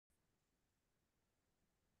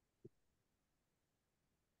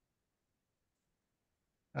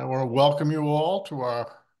I want to welcome you all to our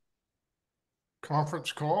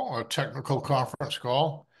conference call, our technical conference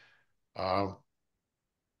call. Uh,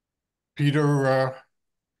 Peter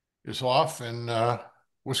is off in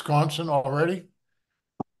Wisconsin already,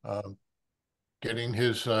 uh, getting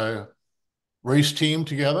his race team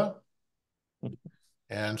together.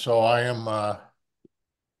 And so I am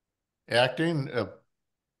acting.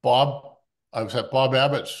 I was at Bob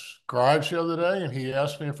Abbott's garage the other day, and he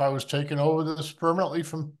asked me if I was taking over this permanently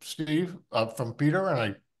from from Peter, and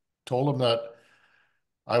I told him that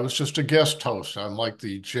I was just a guest host. I'm like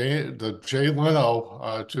the Jay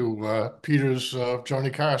Leno to Peter's Johnny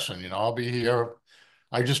Carson. I'll be here.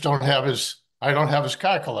 I just don't have I don't have his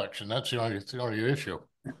car collection. That's the only issue.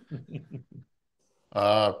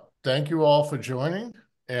 Thank you all for joining,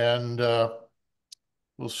 and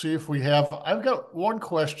we'll see if we have. I've got one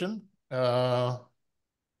question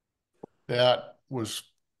that was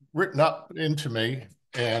written up into me,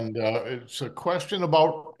 and it's a question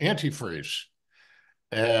about antifreeze.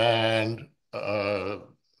 And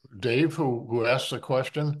Dave, who asked the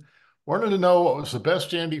question, wanted to know what was the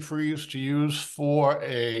best antifreeze to use for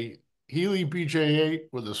a Healey BJ8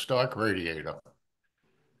 with a stock radiator.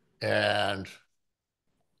 And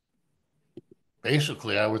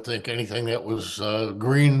basically, I would think anything that was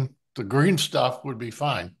green, the green stuff would be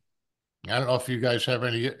fine. I don't know if you guys have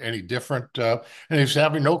any different, and he's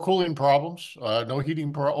having no cooling problems, no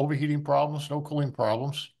overheating problems, no cooling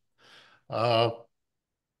problems.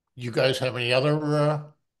 You guys have any other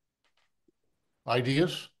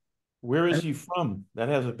ideas? Where is he from? That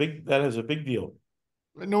has a big deal.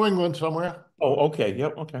 New England somewhere. Oh, okay.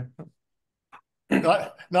 Yep. Okay.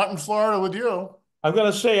 Not in Florida with you. I'm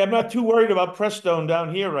gonna say I'm not too worried about Prestone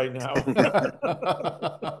down here right now.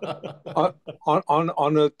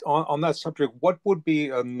 On that subject, what would be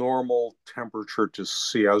a normal temperature to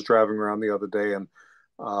see? I was driving around the other day, and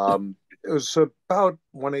it was about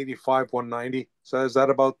 185, 190. So is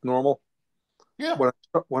that about normal? Yeah.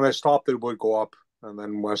 When I stopped, it would go up, and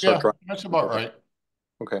then when I start driving, that's about right.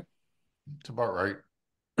 Okay. It's about right.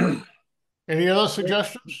 Any other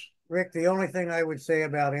suggestions? Rick, the only thing I would say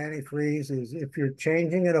about antifreeze is if you're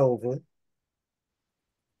changing it over,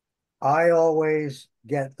 I always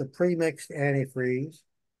get the pre-mixed antifreeze,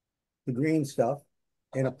 the green stuff,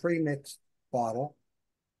 in a pre-mixed bottle,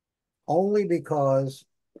 only because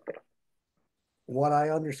what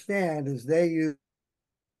I understand is they use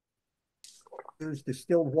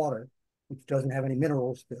distilled water, which doesn't have any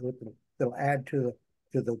minerals that'll add to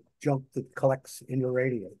the junk that collects in your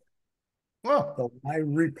radiator. Oh. So when I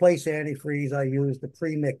replace antifreeze, I use the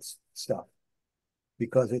pre-mixed stuff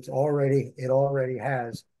because it already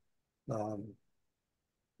has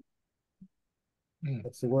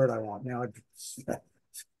what's the word I want now?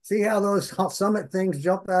 See how those Summit things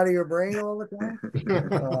jump out of your brain all the time?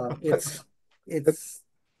 It's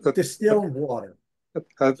distilled water.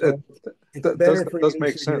 It's better for does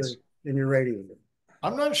make sense in your radiator.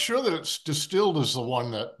 I'm not sure that it's distilled is the one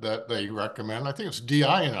that they recommend. I think it's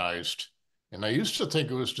deionized. And I used to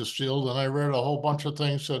think it was distilled, and I read a whole bunch of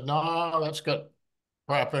things that, no, that's got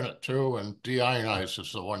crap in it too, and deionized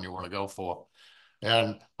is the one you want to go for.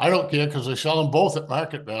 And I don't care because they sell them both at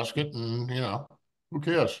Market Basket, and, who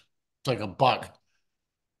cares? It's like $1.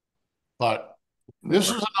 But this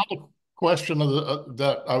is another question of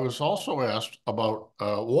that I was also asked about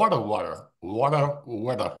water. What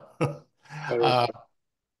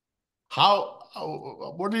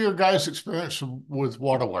are your guys' experience with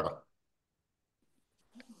water?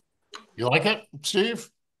 You like it,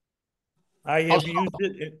 Steve? I have used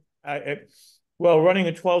it. Running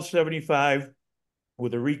a 1275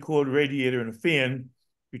 with a record radiator and a fan,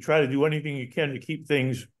 you try to do anything you can to keep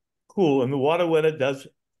things cool, and the water wetter does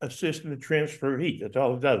assist in the transfer of heat. That's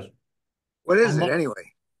all it does. What is it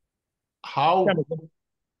anyway? How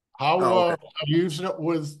are you using it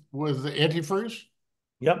with the antifreeze?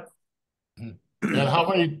 Yep. And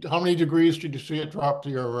how many degrees did you see it drop to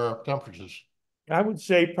your temperatures? I would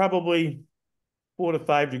say probably 4 to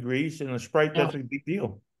 5 degrees, and a Sprite, that's a big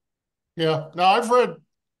deal. Yeah. Now I've read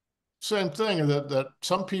same thing that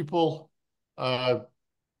some people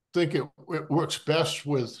think it works best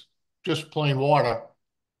with just plain water,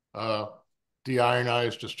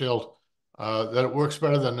 deionized, distilled. That it works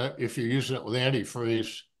better than if you're using it with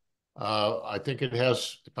antifreeze. I think it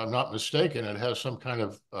has, if I'm not mistaken, it has some kind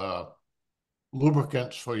of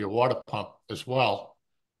lubricants for your water pump as well.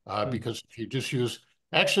 Because if you just use,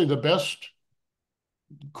 actually the best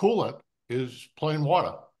coolant is plain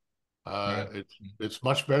water. It's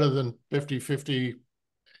much better than 50-50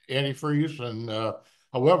 antifreeze, and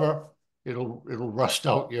however, it'll rust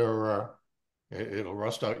out your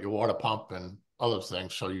water pump and other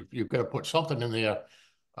things. So you've got to put something in there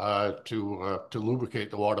to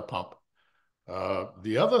lubricate the water pump.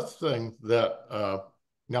 The other thing that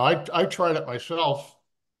now I tried it myself,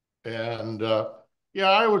 and yeah,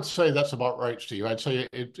 I would say that's about right, Steve. I'd say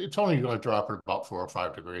it's only going to drop at about 4 or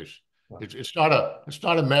 5 degrees. It's not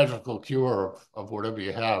a magical cure of whatever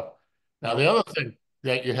you have. Now, the other thing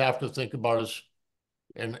that you have to think about is,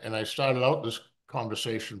 and I started out this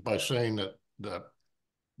conversation by saying that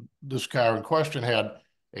this car in question had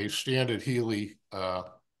a standard Healy uh,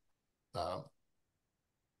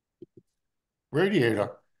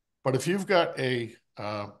 radiator, but if you've got an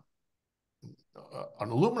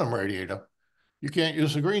aluminum radiator, you can't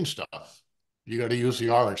use the green stuff. You got to use the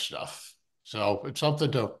orange stuff. So it's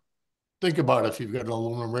something to think about if you've got an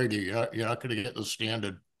aluminum radiator. You're not going to get the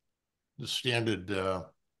standard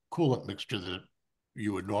coolant mixture that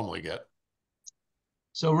you would normally get.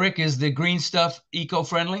 So, Rick, is the green stuff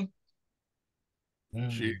eco-friendly?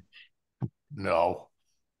 Gee, no,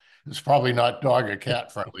 it's probably not dog or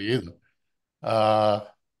cat friendly either.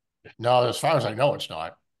 No, as far as I know, it's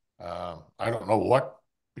not. I don't know what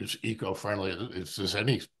is eco-friendly. Is there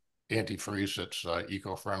any antifreeze that's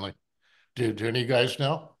eco-friendly? Do any guys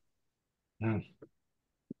know? Does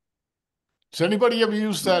anybody ever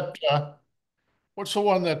use that? What's the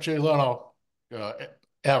one that Jay Leno uh,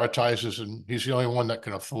 advertises, and he's the only one that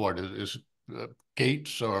can afford? Is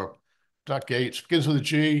Gates, or not Gates? Begins with a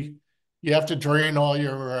G. You have to drain all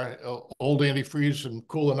your old antifreeze and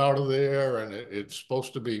coolant out of there, and it's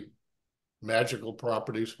supposed to be magical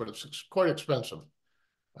properties, but it's quite expensive.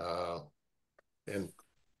 And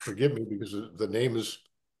forgive me because the name is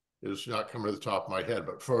not coming to the top of my head,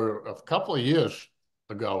 but for a couple of years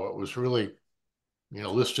ago, it was really,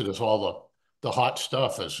 listed as all the hot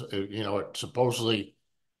stuff. As it supposedly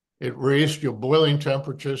it raised your boiling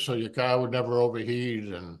temperature so your car would never overheat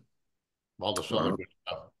and all this other good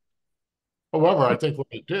stuff. However, I think what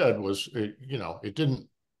it did was, it didn't.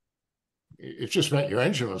 It just meant your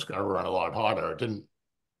engine was going to run a lot hotter. It didn't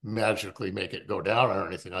magically make it go down or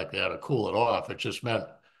anything like that or cool it off. It just meant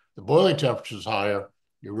the boiling temperature is higher.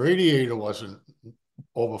 Your radiator wasn't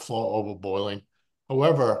overboiling.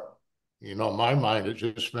 However, in my mind, it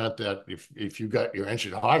just meant that if you got your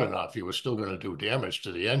engine hot enough, you were still going to do damage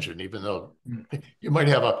to the engine, even though you might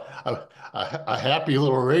have a happy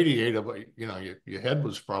little radiator, but your head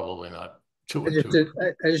was probably not doing too.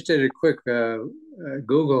 I just did a quick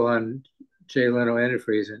Google on Jay Leno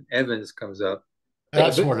antifreeze, and Evans comes up.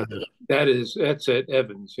 That's what it is. That's it,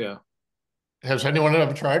 Evans. Yeah. Has anyone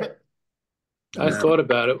ever tried it? I thought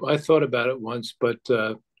about it once, but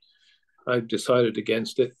I decided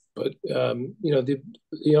against it. But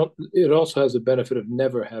it also has the benefit of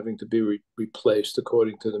never having to be replaced,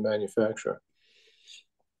 according to the manufacturer.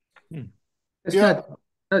 It's like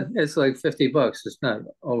 $50. It's not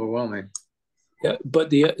overwhelming. Yeah, but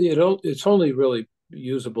it's only really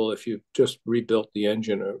usable if you just rebuilt the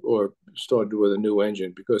engine or started with a new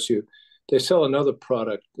engine, because they sell another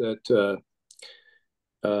product that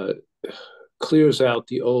clears out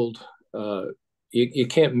the old. You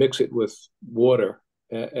can't mix it with water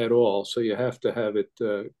at all, so you have to have it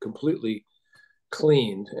completely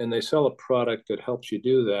cleaned. And they sell a product that helps you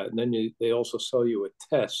do that, and then they also sell you a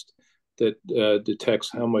test that detects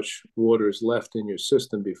how much water is left in your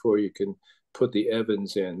system before you can put the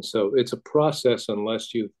Evans in. So it's a process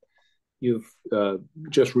unless you've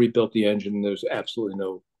just rebuilt the engine. There's absolutely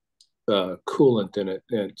no coolant in it.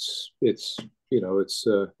 And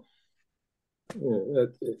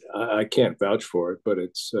I can't vouch for it, but I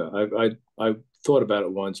thought about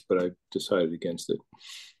it once, but I decided against it.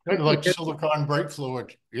 Kind of like silicone brake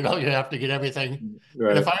fluid, you have to get everything.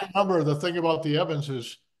 Right. And if I remember, the thing about the Evans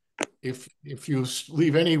is if you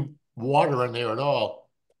leave any water in there at all,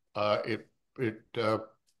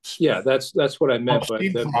 yeah, that's what I meant by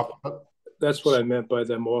them. That's what I meant by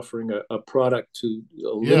them offering a product to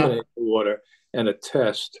eliminate the water, and a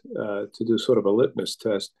test to do sort of a litmus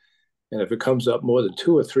test. And if it comes up more than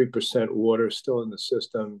 2 or 3% water still in the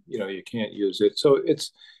system, you can't use it. So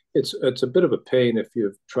it's a bit of a pain if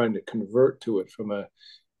you're trying to convert to it from a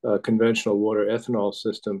conventional water ethanol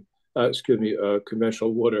system.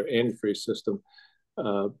 Conventional water antifreeze system.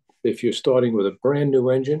 If you're starting with a brand new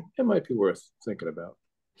engine, it might be worth thinking about.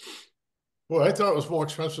 Well, I thought it was more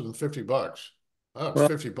expensive than $50. Oh, Well,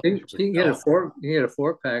 $50. you can get a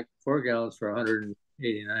 4-pack, 4 gallons for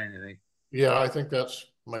 189, I think. Yeah, I think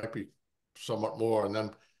might be somewhat more. And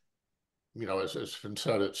then, as been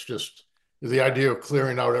said, it's just the idea of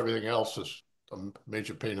clearing out everything else is a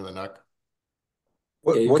major pain in the neck.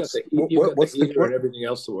 What's the heater and everything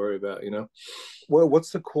else to worry about, you know.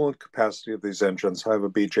 What's the coolant capacity of these engines? I have a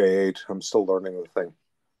BJ8. I'm still learning the thing.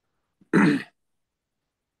 Maybe,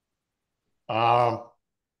 I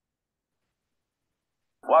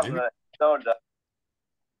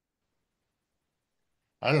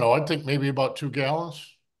don't know. I think maybe about 2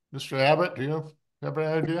 gallons. Mr. Abbott, do you have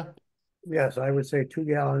an idea? Yes, I would say 2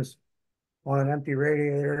 gallons on an empty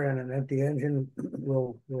radiator and an empty engine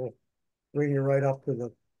will bring you right up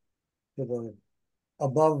to the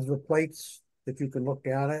above the plates that you can look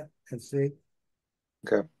down at and see.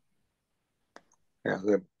 Okay. Yeah,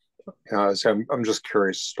 I'm just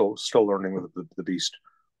curious. Still learning the beast.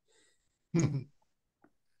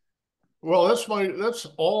 Well, that's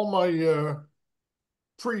all my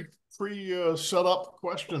pre set up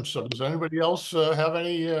questions. So does anybody else have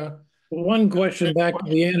any? One question back to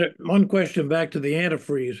the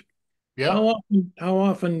antifreeze. Yeah. How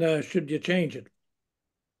often should you change it?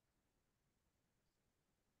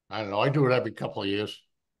 I don't know. I do it every couple of years.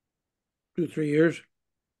 2, 3 years?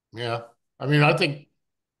 Yeah. I mean, I think,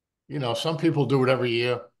 some people do it every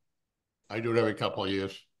year. I do it every couple of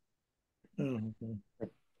years. Oh,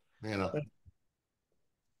 okay.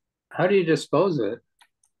 How do you dispose of it?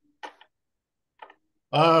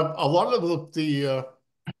 A lot of the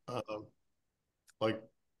like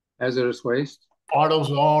hazardous waste,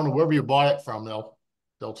 AutoZone, wherever you buy it from, they'll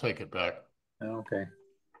take it back. Okay.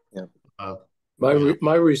 Yeah. My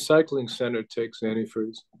recycling center takes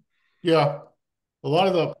antifreeze. Yeah. A lot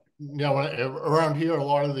of around here, a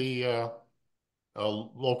lot of the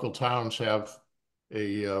local towns have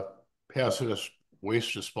a hazardous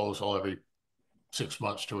waste disposal every 6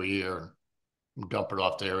 months to a year and dump it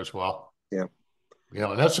off there as well. Yeah.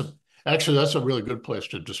 And that's a really good place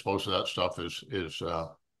to dispose of that stuff is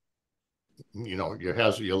your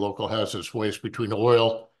local hazardous waste between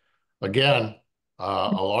oil. Again, a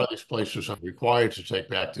lot of these places are required to take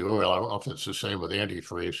back the oil. I don't know if it's the same with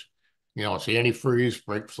antifreeze. It's the antifreeze,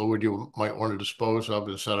 brake fluid you might want to dispose of,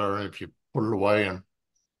 etc. And if you put it away and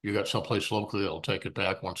you got someplace locally that'll take it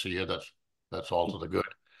back once a year, that's all to the good.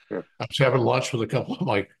 Yeah. I was having lunch with a couple of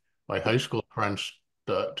my high school friends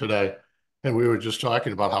today, and we were just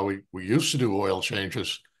talking about how we used to do oil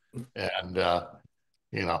changes, and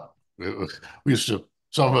we used to.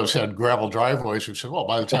 Some of us had gravel driveways. We said, "Well,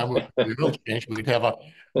 by the time we oil change, we'd have a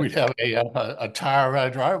tire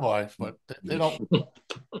driveway," but they don't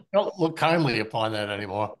look kindly upon that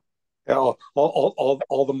anymore. Yeah,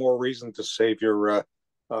 all the more reason to save your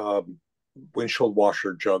windshield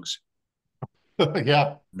washer jugs.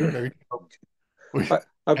 Yeah.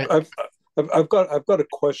 I've got a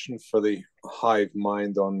question for the hive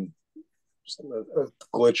mind on a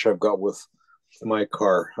glitch I've got with my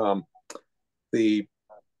car. The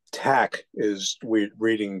tach is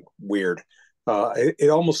reading weird. It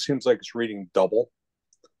almost seems like it's reading double.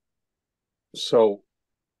 So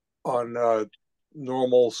on a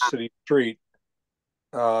normal city street,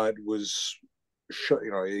 it was,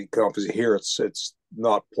 you can obviously hear it's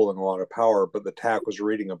not pulling a lot of power, but the tach was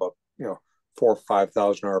reading about 4,000 or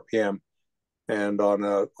 5,000 RPM, and on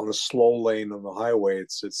a slow lane on the highway,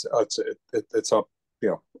 it's up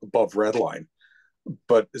above red line,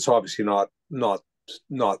 but it's obviously not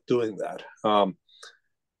doing that.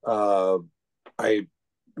 I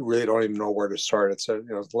really don't even know where to start. It's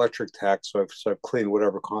electric tach, so I've cleaned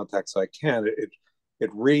whatever contacts I can. It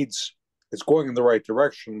reads. It's going in the right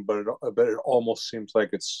direction, but it almost seems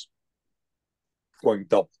like it's going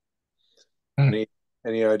double. Any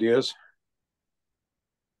ideas?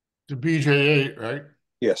 The BJ8, right?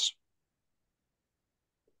 Yes.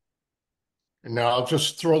 And now I'll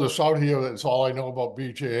just throw this out here. That's all I know about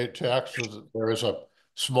BJ8 tachs. Is that there is a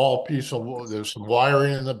small there's some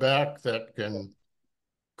wiring in the back that can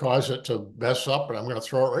cause it to mess up, and I'm going to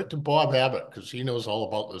throw it right to Bob Abbott because he knows all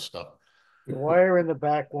about this stuff. The wire in the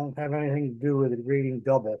back won't have anything to do with it reading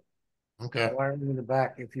double. Okay. The wire in the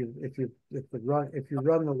back, if you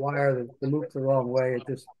run the wire the loop the wrong way, it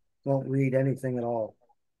just won't read anything at all.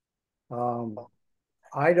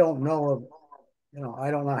 I don't know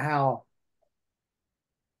how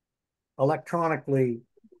electronically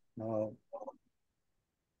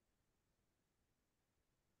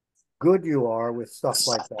good you are with stuff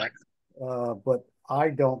like that, but I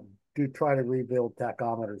don't try to rebuild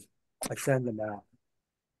tachometers. I send them out.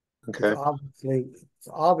 Okay. It's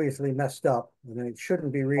obviously messed up, and it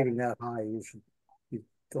shouldn't be reading that high. You should be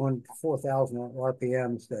going 4,000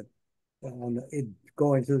 RPMs. That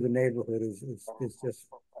going through the neighborhood is just,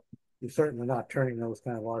 you're certainly not turning those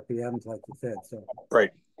kind of RPMs like you said. So right.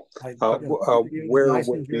 Where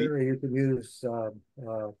would be? Or you can use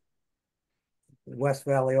West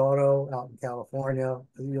Valley Auto out in California.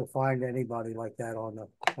 You'll find anybody like that on the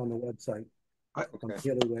website, on the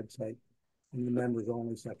Healey website, in the members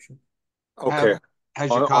only section. Okay. Has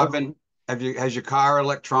your car been? Has your car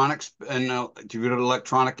electronics and do you get an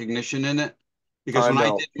electronic ignition in it? Because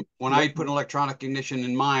when I put an electronic ignition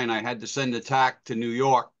in mine, I had to send a tach to New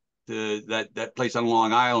York, to that place on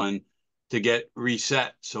Long Island, to get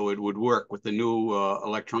reset so it would work with the new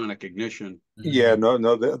electronic ignition. Yeah,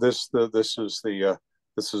 no, this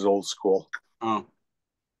is old school. Oh,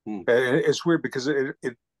 It's weird because it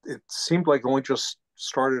seemed like it only just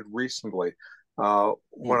started recently.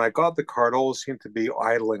 When I got the car, it always seemed to be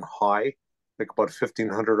idling high, like about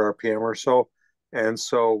 1,500 RPM or so, and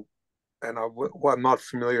I'm not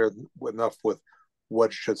familiar enough with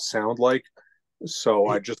what it should sound like, so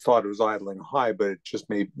I just thought it was idling high, but it just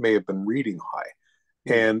may have been reading high.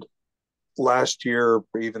 And last year,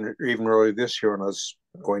 even early this year, when I was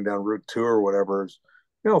going down Route 2 or whatever,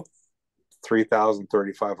 3,000,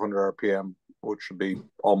 3,500 RPM, which should be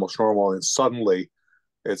almost normal, and suddenly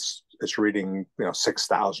it's reading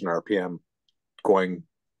 6,000 RPM, going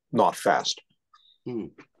not fast.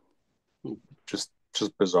 Just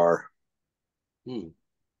bizarre.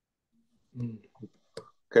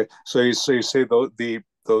 Okay, so you say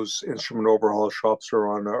those instrument overhaul shops are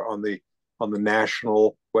on the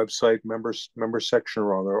national website member section,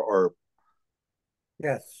 or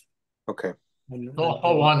Yes. Okay. It's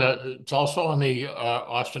also on the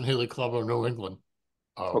Austin-Healey Club of New England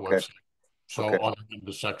website. So on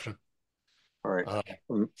the section. All right.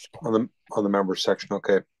 On the member section.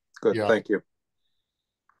 Okay. Good. Yeah. Thank you.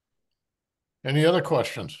 Any other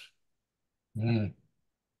questions? Well,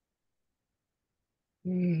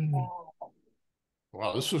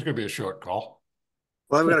 this is going to be a short call.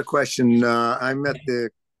 Well, I've got a question. I'm at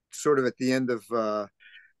the end of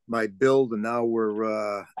my build, and now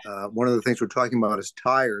we're one of the things we're talking about is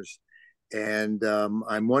tires, and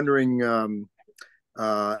I'm wondering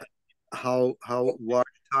how large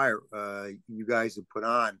tire you guys have put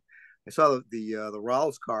on. I saw the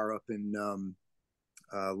Rawls car up in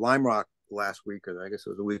Lime Rock last week, or I guess it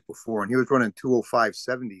was the week before, and he was running 205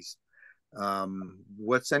 70s.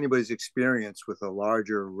 What's anybody's experience with a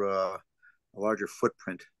larger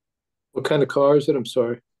footprint? What kind of car is it? I'm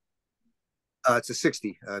sorry. It's a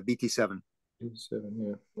 60 BT7. BT7,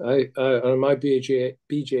 yeah. I on my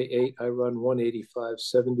BJ8, I run 185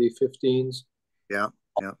 70 15s. Yeah.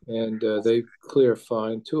 And they clear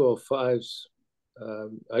fine. 205s.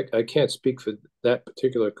 I can't speak for that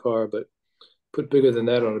particular car, but put bigger than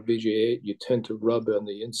that on a BJ8, you tend to rub on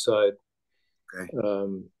the inside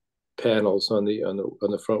panels on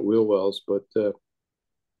the front wheel wells. But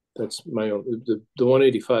that's my own. The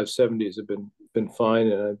 185 70s have been fine,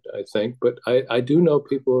 and I think. But I do know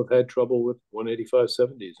people have had trouble with 185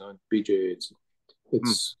 70s on BJ8s.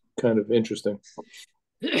 It's kind of interesting.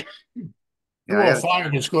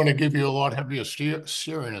 205 is going to give you a lot heavier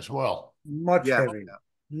steering as well. Much heavier.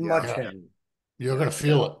 Much heavier. You're going to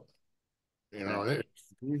feel it.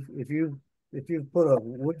 If you put a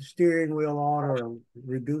wood steering wheel on, or a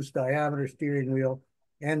reduced diameter steering wheel,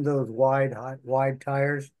 and those wide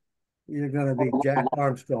tires, you're going to be Jack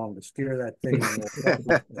Armstrong to steer that thing.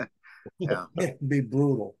 Yeah, it'd be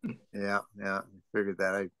brutal. Yeah, I figured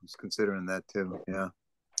that. I was considering that too. Yeah.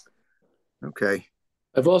 Okay.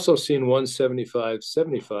 I've also seen 175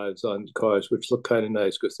 75s on cars, which look kind of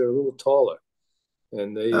nice because they're a little taller,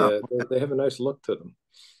 and they have a nice look to them.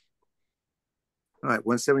 All right,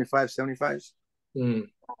 175 75s. All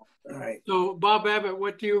right. So, Bob Abbott,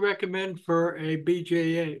 what do you recommend for a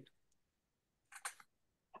BJ8?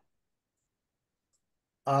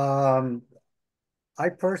 I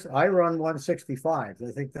run 165s.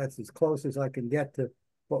 I think that's as close as I can get to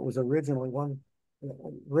what was originally on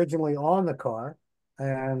the car.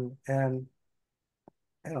 And I'm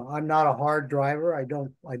not a hard driver. I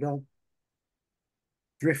don't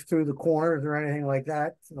drift through the corners or anything like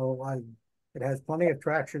that. So it has plenty of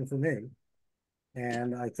traction for me,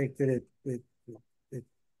 and I think that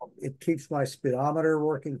it keeps my speedometer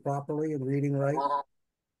working properly and reading right,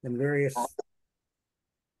 and various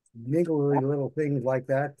niggly little things like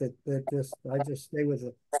that. I just stay with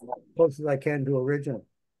it as close as I can to original.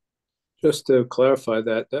 Just to clarify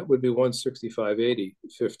that would be 165 80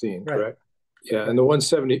 15, correct? Right. Yeah, and the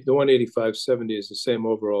 185 70 is the same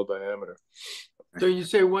overall diameter. So you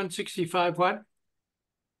say 165 what?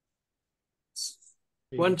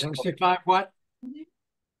 165 what?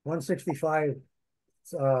 165.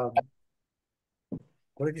 What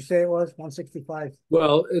did you say it was? 165.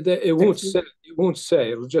 Well, it won't say. It won't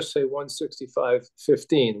say. It'll just say 165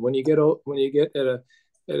 15. When you get at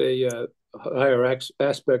a higher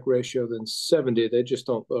aspect ratio than 70. They just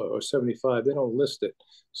don't, or 75. They don't list it.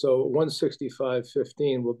 So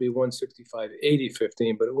 165.15 will be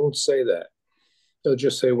 165.80.15, but it won't say that. They'll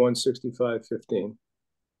just say 165.15,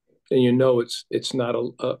 and you know it's not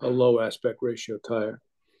a low aspect ratio tire.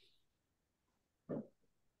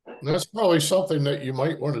 That's probably something that you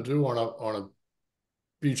might want to do on a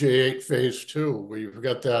BJ8 phase 2, where you've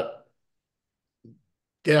got that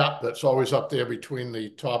gap that's always up there between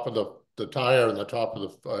the top of the tire and the top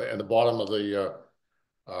of and the bottom of the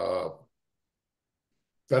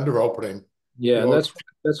fender opening. Yeah, and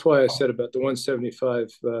that's why I said about the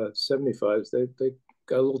 175 75s. They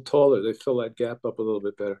got a little taller. They fill that gap up a little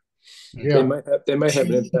bit better. Yeah. They might have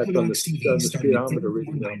an impact on the speedometer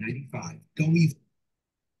reading.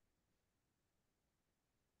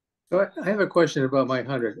 So I have a question about my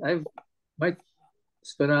 100. My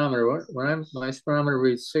speedometer, my speedometer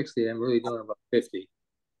reads 60, I'm really doing about 50.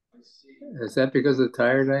 Is that because of the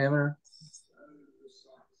tire diameter?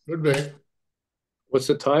 Could be. What's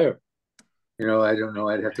the tire? You know, I don't know.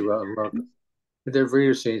 I'd have to go out and look. But they're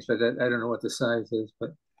breeder seats, but I don't know what the size is.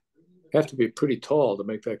 But you have to be pretty tall to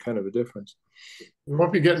make that kind of a difference. You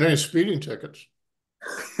won't be getting any speeding tickets.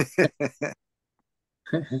 Take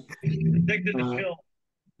this chill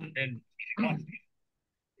and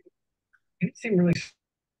it seemed really.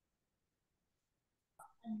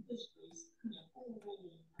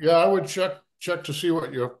 Yeah, I would check to see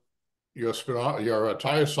what your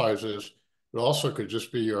tire size is. It also could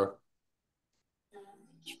just be your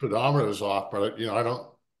speedometer is off, but you know, I don't.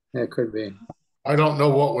 Yeah, it could be. I don't know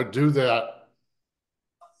what would do that,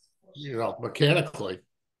 you know, mechanically.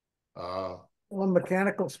 Well, a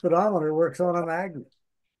mechanical speedometer works on a magnet,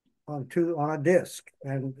 on a disc,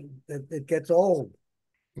 and it gets old.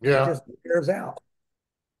 Yeah, it just wears out.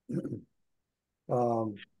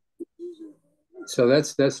 So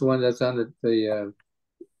that's the one that's on the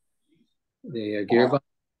gearbox.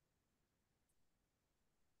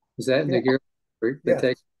 Is that in the gearbox?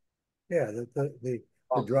 Yeah, the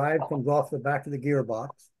drive comes off the back of the gearbox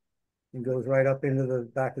and goes right up into the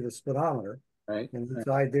back of the speedometer. Right. And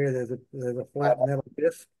inside there, there's a flat metal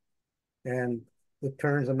disc, and it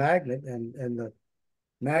turns a magnet, and the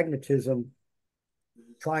magnetism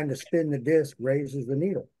trying to spin the disc raises the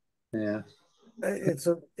needle. Yeah. It's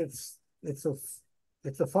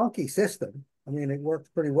a funky system. I mean, it works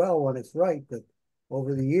pretty well when it's right, but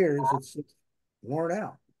over the years, it's worn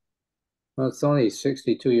out. Well, it's only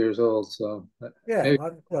 62 years old, so yeah,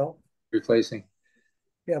 well, replacing.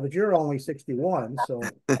 Yeah, but you're only 61, so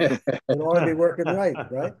it ought to be working right?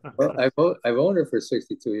 Well, I've owned it for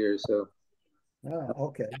 62 years, so. Oh,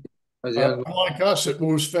 okay. Like us, it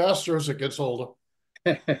moves faster as it gets older.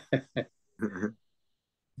 Yeah.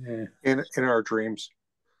 In our dreams.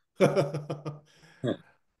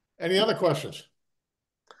 Any other questions?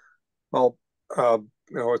 Well,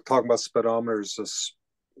 we're talking about speedometers.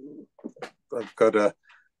 I've got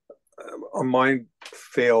mine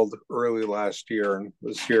failed early last year, and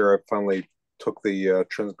this year I finally took the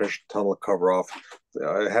transmission tunnel cover off.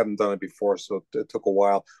 I haven't done it before, so it took a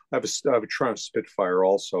while. I have a Triumph Spitfire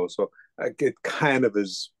also, so it kind of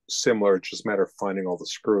is similar. It's just a matter of finding all the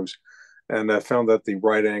screws. And I found that the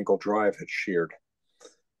right angle drive had sheared.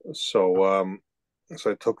 So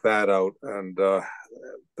I took that out, and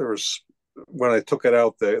when I took it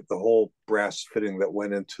out, the whole brass fitting that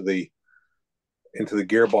went into the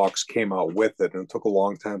gearbox came out with it, and it took a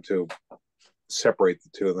long time to separate the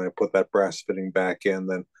two. And then I put that brass fitting back in,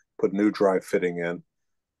 then put new drive fitting in,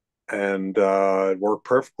 and it worked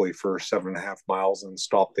perfectly for 7.5 miles and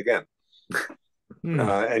stopped again.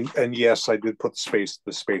 And yes, I did put the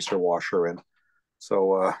spacer washer in.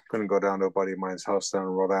 So I'm going to go down to a buddy of mine's house down in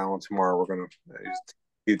Rhode Island tomorrow.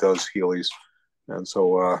 He does Heelys, and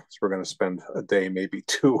so we're going to spend a day, maybe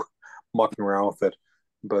two, mucking around with it.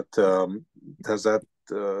 But has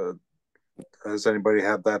anybody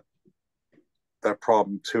had that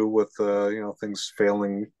problem too, with things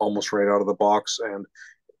failing almost right out of the box? And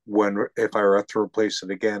if I were to replace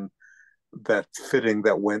it again, that fitting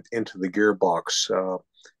that went into the gearbox,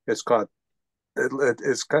 it's got,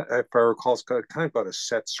 if I recall, it's kind of got a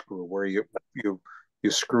set screw where you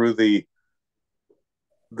screw the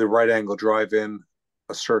right angle drive in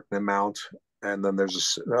a certain amount, and then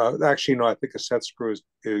there's actually no, I think a set screw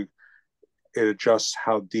it adjusts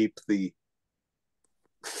how deep the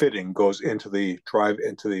fitting goes into the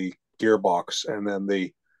gearbox, and then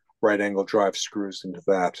the right angle drive screws into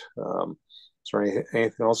that. Is there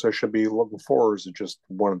anything else I should be looking for, or is it just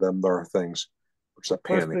one of them there are things?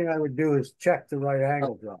 First thing I would do is check the right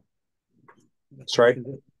angle drive. That's right.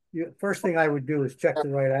 First thing I would do is check the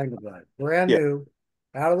right angle drive. Brand new,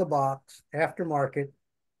 out of the box, aftermarket.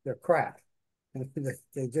 They're crap.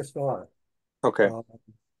 They just are. Okay.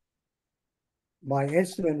 My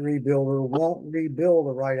instrument rebuilder won't rebuild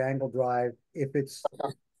a right angle drive if it's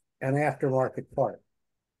an aftermarket part.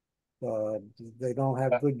 They don't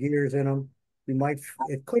have good gears in them.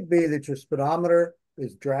 It could be that your speedometer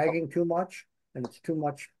is dragging too much and it's too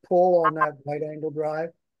much pull on that right angle drive,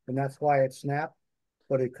 and that's why it snapped.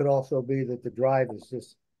 But it could also be that the drive is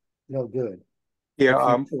just no good.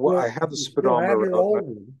 Yeah, well, I have the Still have speedometer your out. old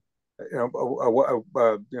one.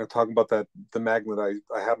 Talking about the magnet,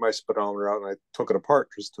 I had my speedometer out and I took it apart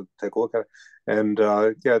just to take a look at it, and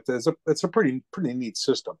yeah, it's a pretty neat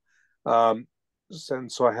system. And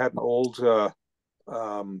so I had an old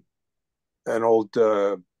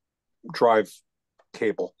drive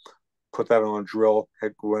cable, put that on a drill,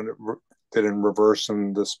 did in reverse,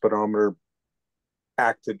 and the speedometer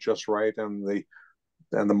acted just right, and the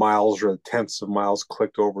miles or the tenths of miles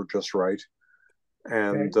clicked over just right,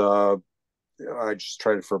 and I just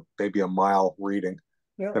tried it for maybe a mile reading,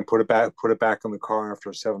 and put it back in the car.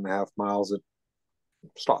 After 7.5 miles, it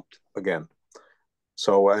stopped again.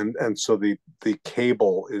 So so the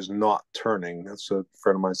cable is not turning. That's a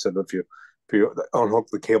friend of mine said, if you unhook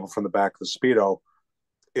the cable from the back of the Speedo,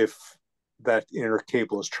 if that inner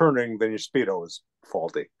cable is turning, then your Speedo is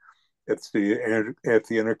faulty. If the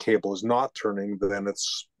inner cable is not turning, then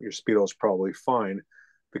your Speedo is probably fine.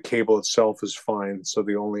 The cable itself is fine, so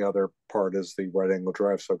the only other part is the right angle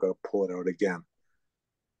drive, so I've got to pull it out again.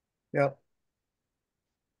 Yep.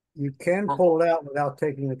 You can pull it out without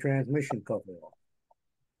taking the transmission cover off.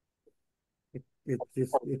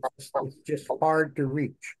 It's just hard to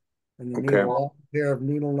reach. And you need a long pair of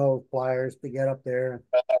needle nose pliers to get up there and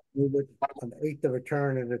move it an eighth of a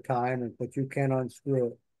turn at a time, but you can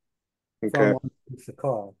unscrew it from underneath the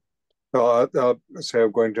car. Say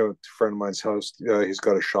I'm going to a friend of mine's house. He's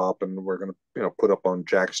got a shop, and we're going to put up on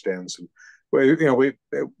jack stands. And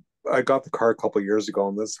I got the car a couple of years ago,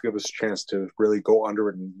 and this give us a chance to really go under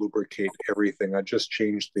it and lubricate everything. I just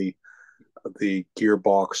changed the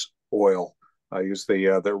gearbox oil. I use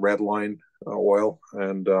the red line oil,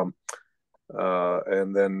 and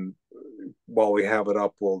then while we have it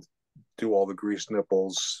up, we'll do all the grease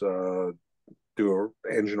nipples, do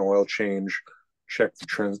an engine oil change, check the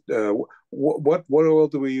trends. What oil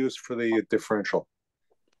do we use for the differential?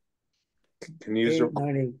 Can you use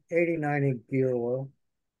 80-90 gear oil.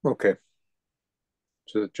 Okay.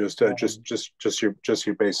 So just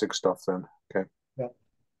your basic stuff then. Okay. Yeah.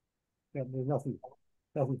 There's nothing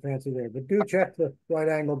fancy there, but do check the right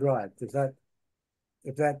angle drive, because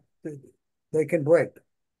they can break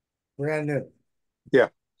brand new. Yeah.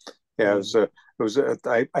 I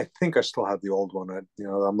think I still have the old one.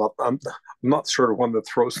 I'm not sort of one that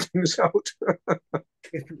throws things out.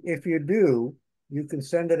 If you do, you can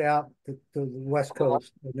send it out to the West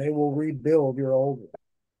Coast, and they will rebuild your old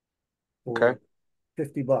one for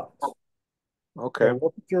 $50. Okay. So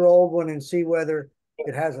look at your old one and see whether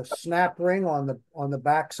it has a snap ring on the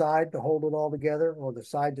back side to hold it all together, or the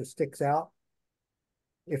side that sticks out.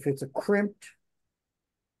 If it's a crimped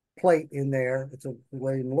plate in there,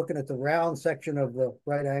 where you're looking at the round section of the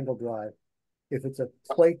right angle drive. If it's a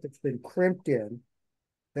plate that's been crimped in,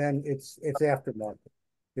 then it's aftermarket.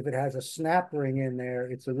 If it has a snap ring in there,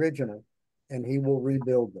 it's original, and he will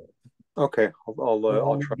rebuild those. Okay,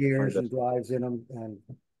 I'll try gears and drives in them. And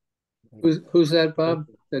who's that, Bob,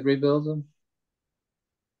 that rebuilds them?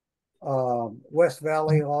 West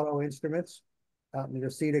Valley Auto Instruments out in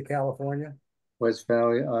Reseda, California. West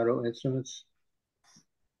Valley Auto Instruments.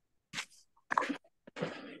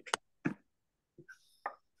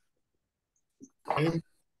 Any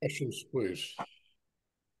questions, please?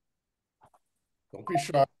 Don't be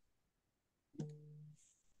shy.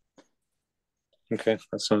 Okay,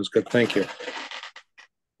 that sounds good. Thank you.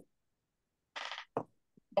 How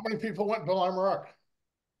many people went to Lime Rock?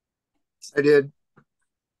 I did.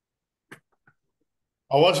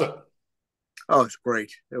 How was it? Oh, it's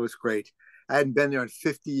great. It was great. I hadn't been there in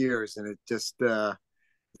 50 years, and it just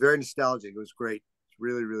very nostalgic. It was great. It's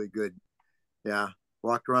really, really good. Yeah.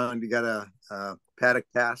 Walked around. You got a paddock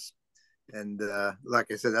pass, and like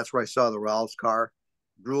I said, that's where I saw the Raoul's car.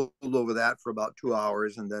 Drooled over that for about 2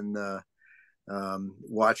 hours, and then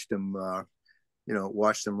watched them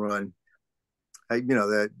run.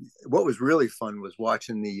 What was really fun was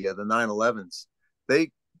watching the 911s.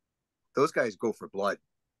 Those guys go for blood.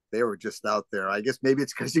 They were just out there. I guess maybe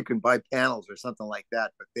it's because you can buy panels or something like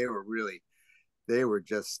that, but they were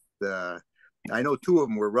just. I know 2 of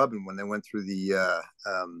them were rubbing when they went through the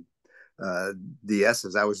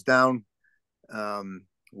S's. I was down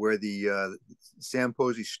where the Sam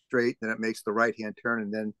Posey straight, then it makes the right hand turn,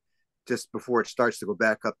 and then just before it starts to go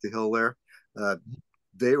back up the hill there,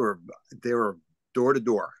 they were door to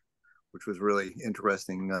door, which was really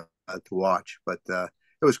interesting to watch. But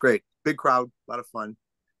it was great, big crowd, a lot of fun.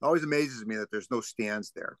 It always amazes me that there's no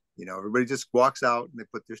stands there. You know, everybody just walks out and they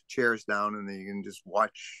put their chairs down, and then you can just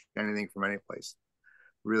watch anything from any place.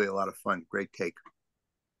 Really a lot of fun. Great take.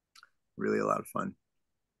 Really a lot of fun.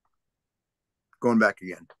 Going back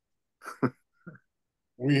again.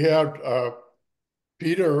 We had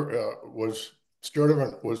Peter was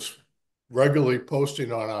regularly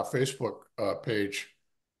posting on our Facebook page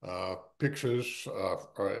pictures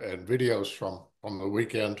and videos from the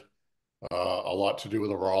weekend. A lot to do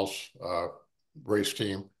with the Rawls race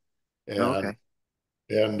team, and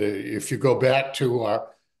if you go back to our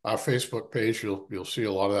Facebook page, you'll see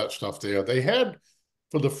a lot of that stuff there. They had,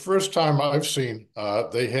 for the first time I've seen,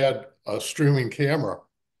 they had a streaming camera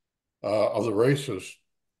of the races,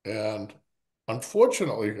 and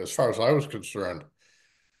unfortunately, as far as I was concerned,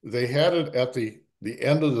 they had it at the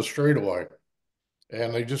end of the straightaway,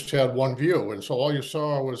 and they just had one view, and so all you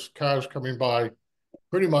saw was cars coming by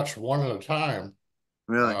pretty much one at a time.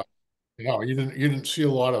 Really? You know, you didn't see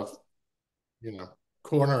a lot of, you know,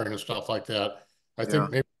 cornering and stuff like that. I think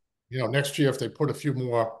maybe, you know, next year if they put a few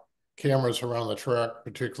more cameras around the track,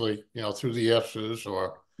 particularly, you know, through the S's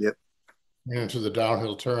or into the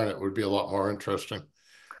downhill turn, it would be a lot more interesting.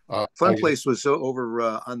 Fun place was over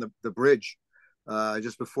on the bridge,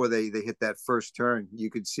 just before they hit that first turn. You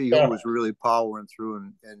could see who was really powering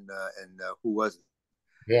through and who wasn't.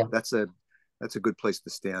 Yeah, that's a good place to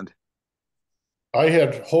stand. I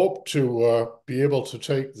had hoped to be able to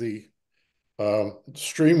take the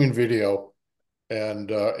streaming video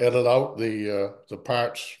and edit out the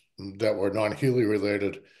parts that were non-Healey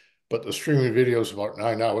related, but the streaming video is about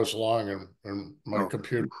 9 hours long, and my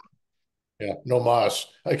computer, no mas.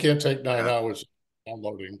 I can't take 9 hours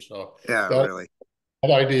downloading, so really,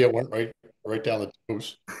 that idea went right down the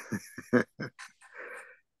tubes.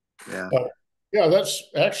 That's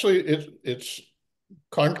actually it's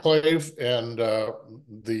Conclave and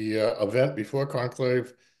the event before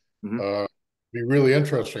Conclave be really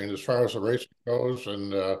interesting as far as the racing goes,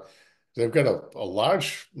 and they've got a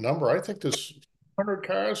large number. I think there's 100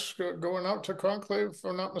 cars going out to Conclave, if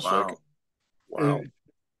I'm not mistaken. Wow.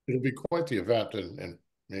 It'll be quite the event, and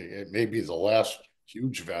it may be the last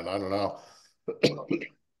huge event. I don't know.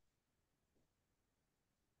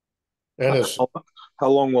 And how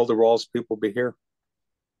long will the Rawls people be here?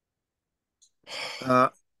 I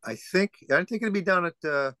think it'll be down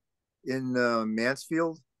at in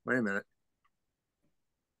Mansfield. Wait a minute.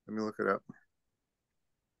 Let me look it up.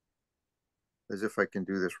 As if I can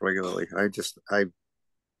do this regularly. I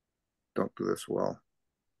don't do this well.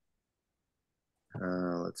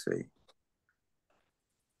 Let's see.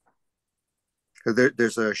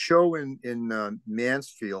 There's a show in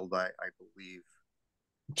Mansfield, I believe.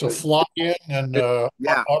 It's a fly-in, and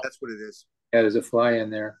that's what it is. Yeah, there's a fly-in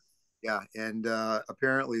there. Yeah, and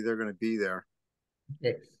apparently they're going to be there.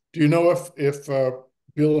 Okay. Do you know if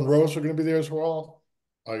Bill and Rose are going to be there as well?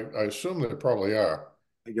 I assume they probably are.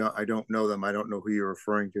 I don't know them. I don't know who you're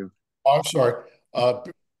referring to. Oh, I'm sorry.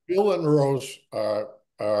 Bill and Rose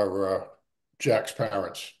are Jack's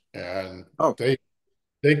parents, and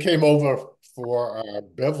they came over for our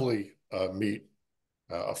Beverly meet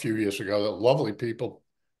a few years ago. They're lovely people.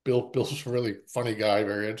 Bill's a really funny guy,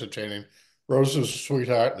 very entertaining. Rose is a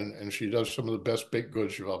sweetheart, and she does some of the best baked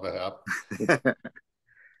goods you'll ever have.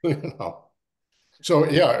 You know. So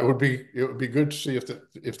yeah, it would be good to see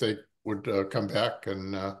if they would come back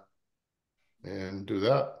and do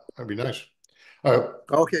that. That'd be nice.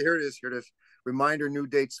 Okay, here it is. Reminder: new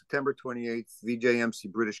date September 28th.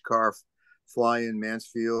 VJMC British Car fly-in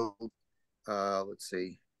Mansfield. Let's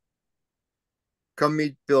see. Come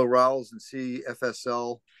meet Bill Rowles and see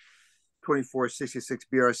FSL 2466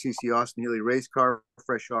 BRCC Austin-Healey race car,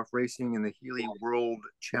 fresh off racing in the Healey World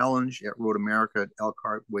Challenge at Road America at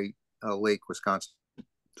Elkhart Lake, Wisconsin.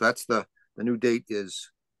 So that's the new date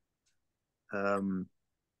is the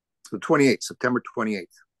 28th, September 28th.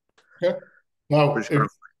 Okay. Now, if you've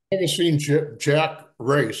ever seen Jack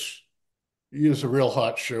race, he is a real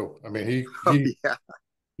hot shoe. I mean,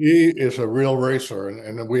 he is a real racer,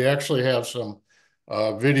 and we actually have some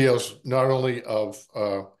videos not only of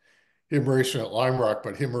him racing at Lime Rock,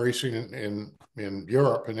 but him racing in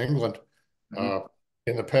Europe, in England,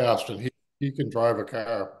 in the past, and he can drive a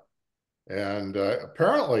car. And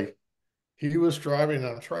apparently, he was driving.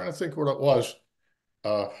 I'm trying to think what it was.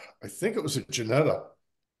 I think it was a Ginetta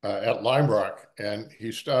at Lime Rock, and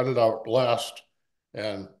he started out last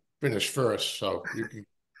and finished first. So you can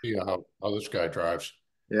see how this guy drives.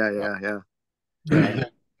 Yeah.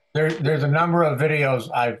 There's a number of videos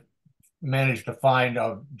I've managed to find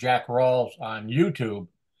of Jack Rawls on YouTube,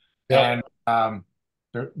 Yep. and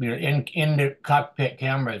they're in the cockpit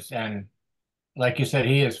cameras, and like you said,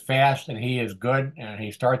 he is fast and he is good, and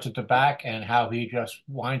he starts at the back, and how he just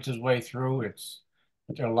winds his way through.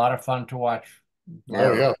 They're a lot of fun to watch.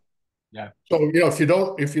 Oh yeah. Yeah. So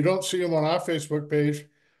if you don't see him on our Facebook page,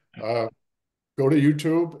 go to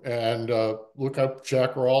YouTube and look up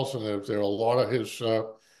Jack Rawls, and there are a lot of his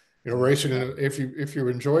racing. And if you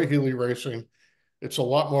enjoy Healey racing, it's a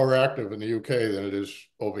lot more active in the UK than it is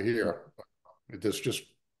over here. There's just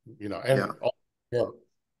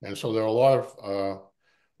and so there are a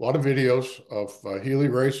lot of videos of Healey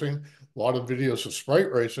racing, a lot of videos of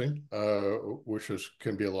Sprite racing, which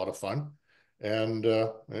can be a lot of fun, and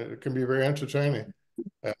it can be very entertaining.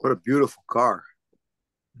 What a beautiful car!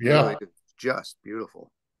 Yeah, really, it's just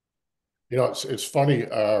beautiful. It's funny.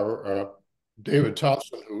 David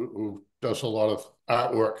Thompson, who does a lot of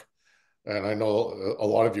artwork, and I know a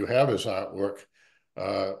lot of you have his artwork.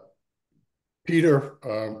 Peter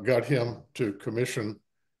got him to commission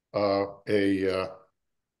a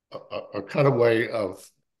cutaway of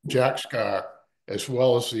Jack's car, as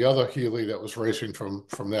well as the other Healey that was racing from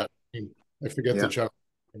that team. I forget the gentleman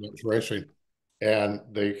that was racing. And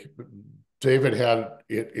David had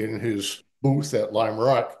it in his booth at Lime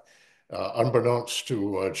Rock, unbeknownst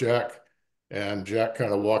to Jack. And Jack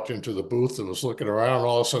kind of walked into the booth and was looking around. And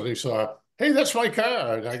all of a sudden he saw, "Hey, that's my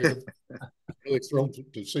car." And I was really thrilled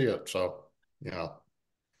to see it. So,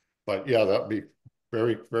 but yeah, that'd be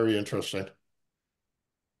very, very interesting.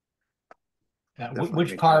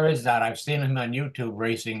 Which car is that? I've seen him on YouTube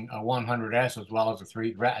racing a 100S as well as I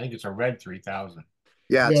think it's a red 3000.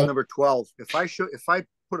 Yeah, it's number 12. If I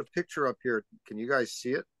put a picture up here, can you guys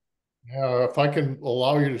see it? Yeah, if I can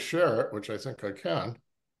allow you to share it, which I think I can.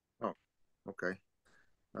 Oh, okay.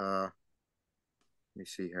 Let me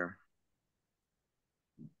see here.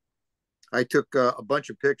 I took a bunch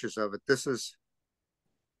of pictures of it. This is,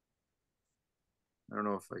 I don't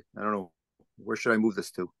know, where should I move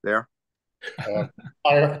this to? There? There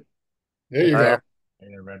you go.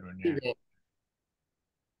 The red one, yeah.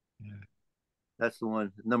 That's the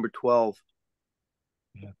one, number 12.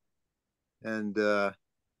 Yeah. And let's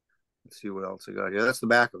see what else I got here. That's the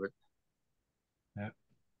back of it.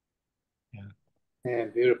 Yeah,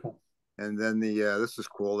 beautiful. And then this is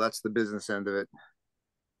cool. That's the business end of it.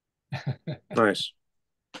 Nice.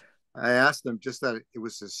 I asked him just that it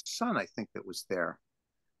was his son, I think, that was there.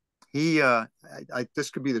 This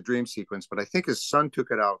could be the dream sequence, but I think his son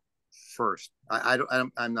took it out first.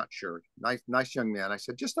 I'm not sure. Nice young man. I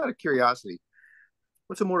said, just out of curiosity,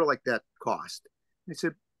 what's a motor like that cost? He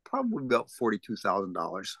said, probably about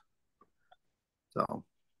 $42,000. So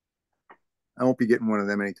I won't be getting one of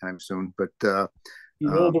them anytime soon. But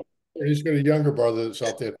he's got a younger brother that's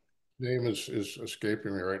out there. His name is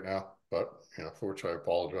escaping me right now, but fortunately, I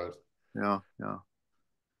apologize. Yeah.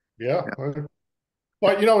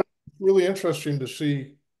 But it's really interesting to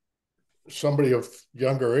see somebody of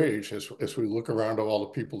younger age as we look around at all the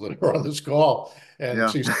people that are on this call and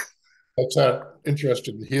see that's that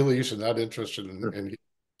interested in Healey's and that interested in Healey's.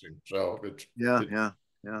 So it's nice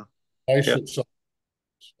that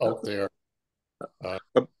someone's out there.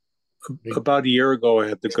 About a year ago, I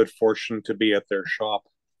had the good fortune to be at their shop,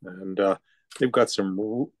 and they've got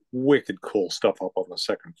some wicked cool stuff up on the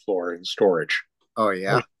second floor in storage. Oh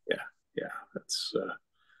yeah, yeah.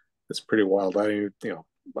 It's pretty wild. I don't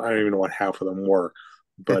even know what half of them were,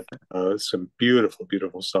 but some beautiful,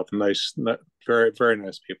 beautiful stuff. Nice, very, very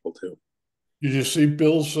nice people too. Did you see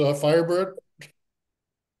Bill's Firebird?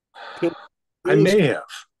 I may have.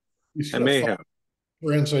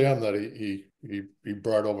 Trans Am that he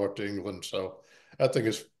brought over to England, so I think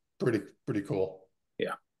it's pretty cool.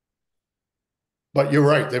 Yeah, but you're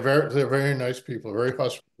right. They're very nice people, very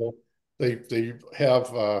hospitable. They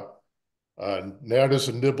have natters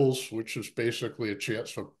and nibbles, which is basically a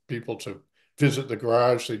chance for people to visit the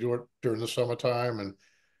garage. They do it during the summertime, and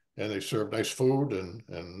they serve nice food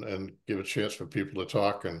and give a chance for people to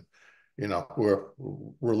talk. And we're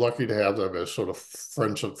lucky to have them as sort of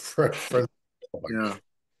friends. Yeah.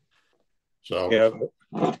 So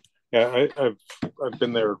I've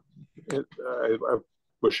been there. I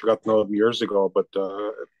wish I got to know them years ago, but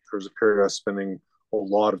there was a period I was spending a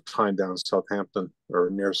lot of time down in Southampton or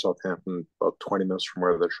near Southampton, about 20 minutes from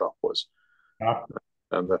where their shop was.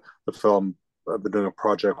 And the film I've been doing a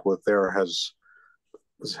project with there has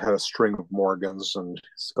had a string of Morgans, and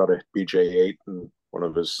he's got a BJ8 and one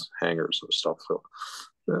of his hangers and stuff. So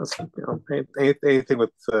anything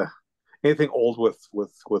with anything old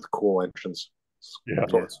with cool engines. Yeah.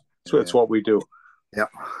 It's what we do. Yeah.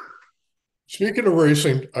 Speaking of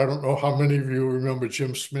racing, I don't know how many of you remember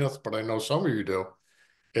Jim Smith, but I know some of you do.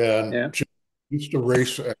 And Jim used to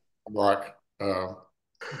race at Rock,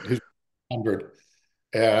 his 100.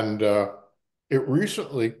 And it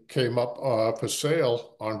recently came up for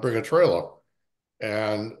sale on Bring a Trailer.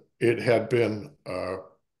 And it had been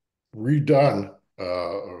redone,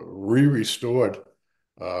 re-restored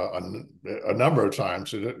a number of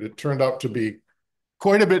times. It turned out to be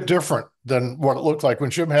quite a bit different than what it looked like when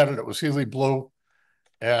Jim had it. It was Healy blue,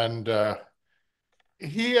 and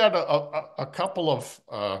he had a couple of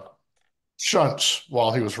shunts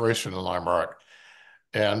while he was racing in Lime Rock,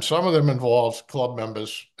 and some of them involved club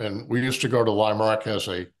members. And we used to go to Lime Rock as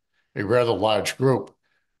a rather large group,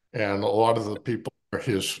 and a lot of the people were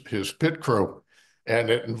his pit crew, and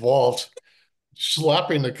it involved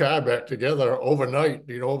slapping the car back together overnight.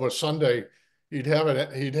 You know, over Sunday, he'd have an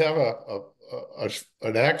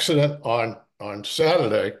accident on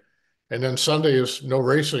Saturday, and then Sunday is no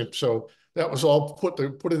racing. So that was all put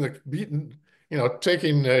in the beaten, you know,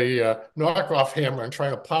 taking a knockoff hammer and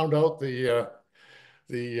trying to pound out the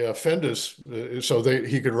fenders so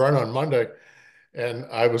he could run on Monday. And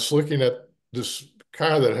I was looking at this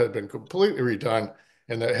car that had been completely redone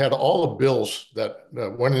and that had all the bills that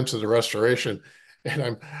went into the restoration.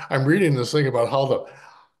 And I'm reading this thing about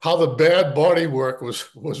how the bad body work was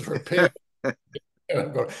repaired. And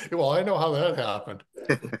I'm going, well, I know how that happened.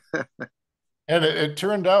 And it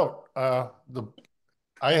turned out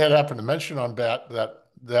I had happened to mention on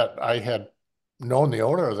that I had known the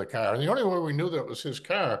owner of the car, and the only way we knew that it was his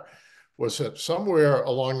car was that somewhere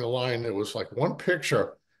along the line there was like one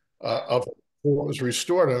picture of what was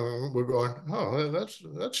restored, and we're going, oh,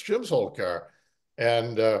 that's Jim's old car.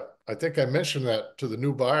 And I think I mentioned that to the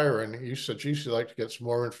new buyer, and he said, geez, he'd like to get some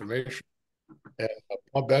more information. And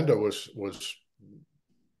Bob Bender was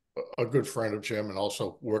a good friend of Jim and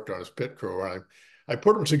also worked on his pit crew. And I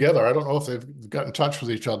put them together. I don't know if they've got in touch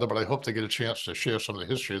with each other, but I hope they get a chance to share some of the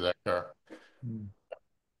history of that car.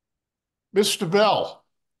 Mr. Bell,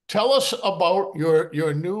 tell us about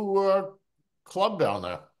your new club down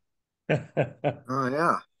there. Oh,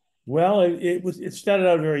 yeah. Well, it started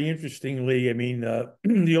out very interestingly. I mean,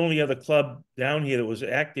 the only other club down here that was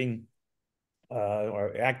acting in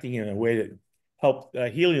a way that helped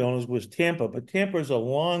Healy owners was Tampa, but Tampa is a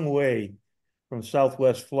long way from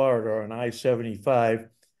Southwest Florida on I-75.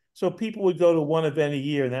 So people would go to one event a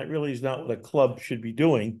year, and that really is not what a club should be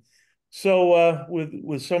doing. So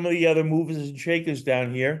with some of the other movers and shakers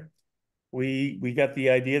down here, we got the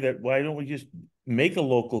idea that why don't we just make a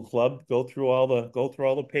local club, go through all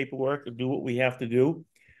the paperwork and do what we have to do.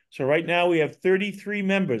 So right now we have 33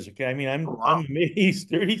 members. Okay, I mean I'm amazed.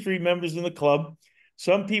 33 members in the club.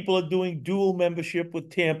 Some people are doing dual membership with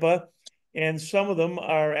Tampa, and some of them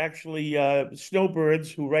are actually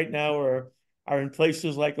snowbirds who right now are in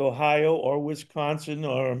places like Ohio or Wisconsin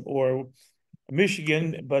or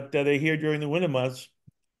Michigan, but they're here during the winter months.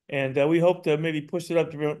 And we hope to maybe push it up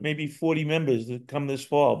to maybe 40 members that come this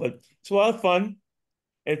fall. But it's a lot of fun.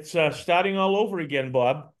 It's starting all over again,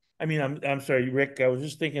 Bob. I mean, I'm sorry, Rick. I was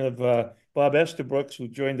just thinking of Bob Estabrooks, who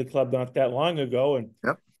joined the club not that long ago, and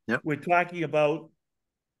we're talking about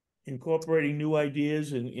incorporating new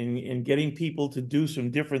ideas and getting people to do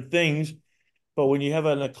some different things. But when you have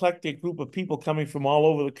an eclectic group of people coming from all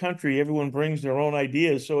over the country, everyone brings their own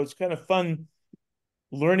ideas. So it's kind of fun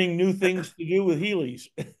learning new things to do with Healy's.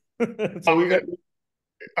 So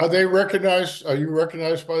are they recognized? Are you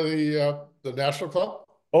recognized by the National Club?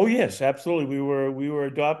 Oh yes, absolutely. We were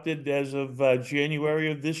adopted as of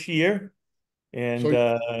January of this year, and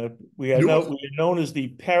we are known as the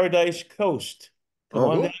Paradise Coast. Come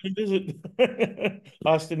on down and visit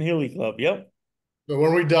Austin-Healey Club. Yep. So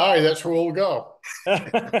when we die, that's where we'll go.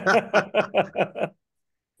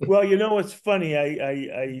 Well, you know, it's funny.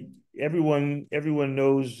 Everyone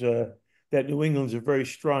knows that New England's a very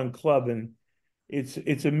strong club, and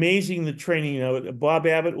it's amazing the training. You know, Bob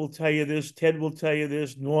Abbott will tell you this, Ted will tell you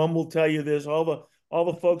this, Norm will tell you this. All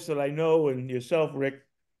the folks that I know, and yourself, Rick,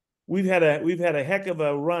 we've had a heck of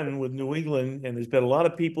a run with New England, and there's been a lot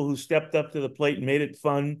of people who stepped up to the plate and made it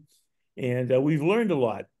fun, and we've learned a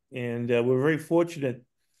lot, and we're very fortunate,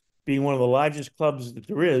 being one of the largest clubs that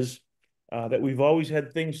there is, that we've always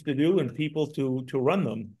had things to do and people to run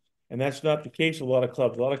them. And that's not the case with a lot of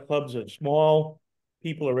clubs. A lot of clubs are small,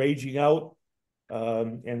 people are aging out,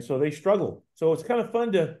 and so they struggle. So it's kind of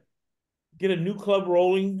fun to get a new club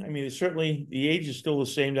rolling. I mean, it's certainly the age is still the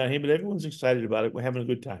same down here, but everyone's excited about it. We're having a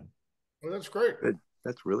good time. Well, that's great. Good.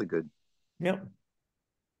 That's really good. Yep.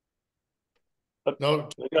 No,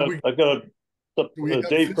 I got we have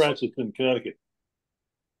Dave this? Francis in Connecticut.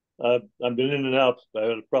 I've been in and out. I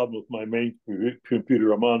had a problem with my main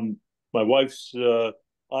computer. I'm on my wife's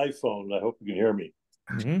iPhone. I hope you can hear me.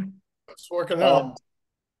 It's working out.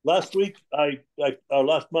 Last week,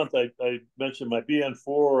 last month, I mentioned my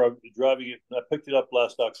BN4. I'm driving it. I picked it up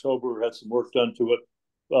last October. Had some work done to it,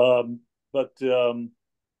 but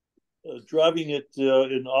driving it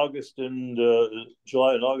in August and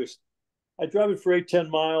July and August, I drive it for 8-10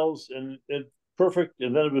 miles and perfect,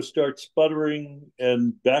 and then it would start sputtering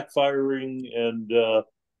and backfiring, and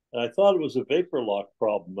I thought it was a vapor lock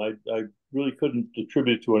problem. I really couldn't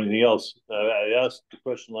attribute it to anything else. I asked the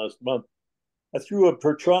question last month. I threw a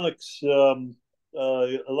Pertronix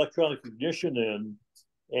electronic ignition in,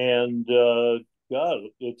 and God,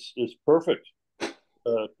 it's perfect.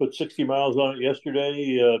 Put 60 miles on it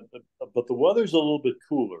yesterday, but the weather's a little bit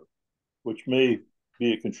cooler, which may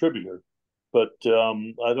be a contributor. But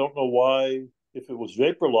I don't know why. If it was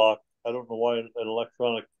vapor lock, I don't know why an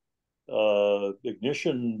electronic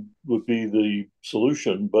ignition would be the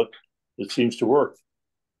solution, but it seems to work.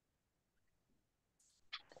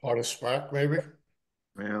 Auto spark, maybe.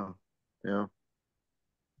 Yeah.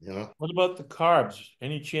 What about the carbs?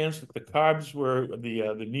 Any chance that the carbs were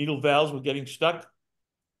the needle valves were getting stuck?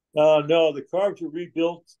 No, the carbs were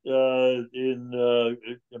rebuilt in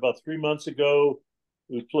about 3 months ago.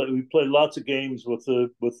 We played lots of games with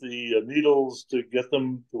the needles to get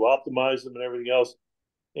them to optimize them and everything else.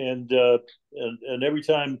 And every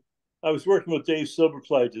time I was working with Dave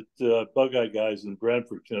Silverclight at Bug Eye Guys in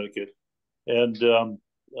Brantford, Connecticut, and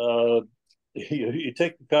you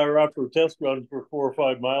take the car out for a test run for 4 or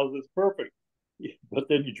 5 miles, it's perfect. But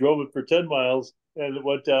then you drove it for 10 miles and it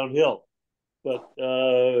went downhill. But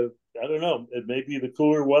I don't know. It may be the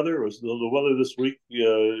cooler weather. It was the weather this week.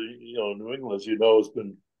 New England, as you know, has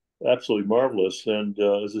been absolutely marvelous. And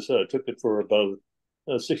as I said, I took it for about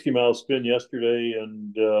a 60-mile spin yesterday,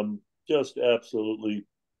 and just absolutely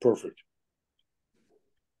perfect.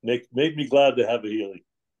 Made me glad to have a Healey.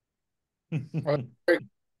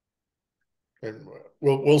 And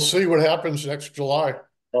we'll see what happens next July.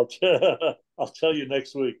 I'll tell you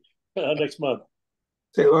next week, next month.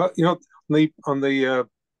 On the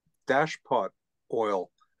dash pot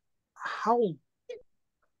oil,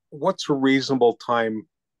 what's a reasonable time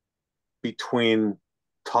between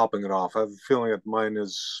topping it off? I have a feeling that mine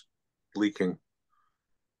is leaking.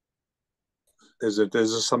 Is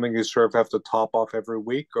this something you sort of have to top off every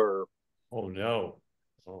week, or? Oh no.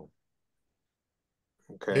 Oh.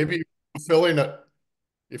 Okay. Maybe filling it.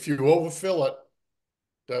 If you overfill it,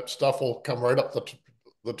 that stuff will come right up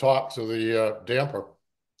the top to the damper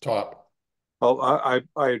top. Well,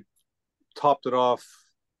 I topped it off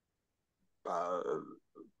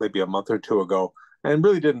maybe a month or two ago, and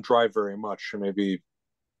really didn't drive very much, maybe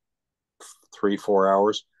 3-4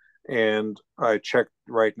 hours. And I checked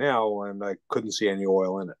right now, and I couldn't see any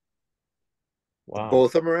oil in it. Wow.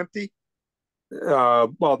 Both of them are empty.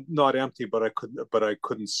 Well, not empty, but I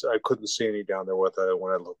couldn't see any down there when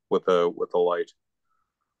I looked with the light.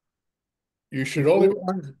 You should only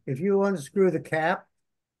if you unscrew the cap.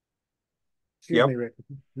 Excuse me, Rick.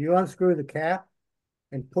 You unscrew the cap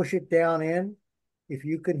and push it down in. If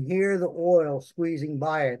you can hear the oil squeezing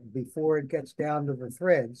by it before it gets down to the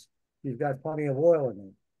threads, you've got plenty of oil in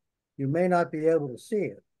it. You may not be able to see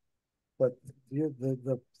it, but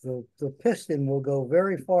the piston will go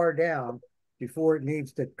very far down before it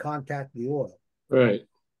needs to contact the oil. Right.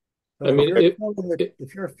 So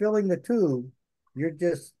if you're filling the tube,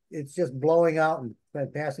 it's just blowing out and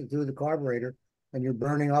passing through the carburetor, and you're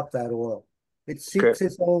burning up that oil. It seeks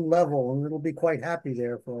its own level, and it'll be quite happy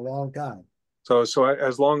there for a long time. So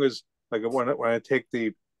as long as, like, when I take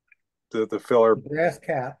the filler, the brass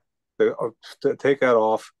cap, take that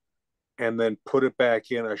off, and then put it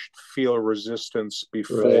back in, I should feel resistance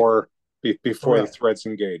before the threads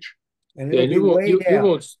engage. And you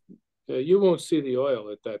won't see the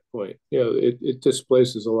oil at that point. It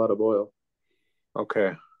displaces a lot of oil.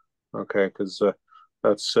 Okay, because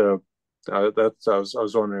that's I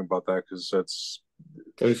was wondering about that, because that's.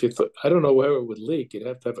 And if I don't know where it would leak. You'd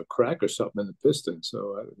have to have a crack or something in the piston.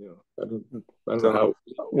 So I don't know how.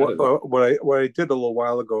 What I did a little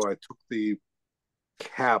while ago, I took the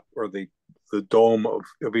cap or the dome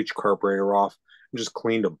of each carburetor off and just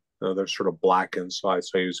cleaned them. They're sort of black inside,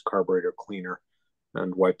 so I used carburetor cleaner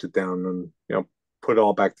and wiped it down, and put it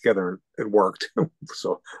all back together, and it worked.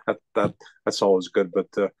 So that's always good. But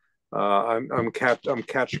I'm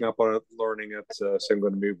catching up on it, learning it. So I'm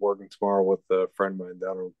going to be working tomorrow with a friend of mine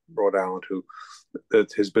down in Rhode Island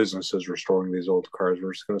his business is restoring these old cars.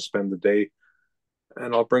 We're just going to spend the day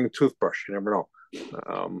and I'll bring a toothbrush. You never know,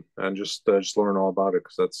 and just learn all about it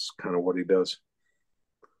because that's kind of what he does.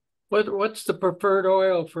 What's the preferred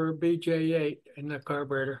oil for BJ8 in the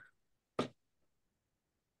carburetor?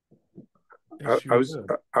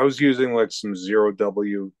 I was using like some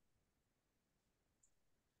 0W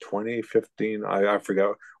 2015. I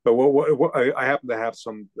forgot, but what I happen to have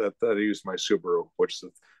some that I use my Subaru, which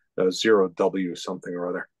is a 0W something or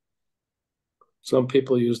other. Some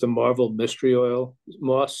people use the Marvel Mystery Oil.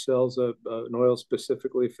 Moss sells an oil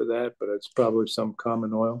specifically for that, but it's probably some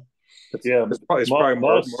common oil. It's probably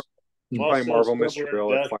Marvel Mystery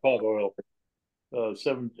Oil. Oil.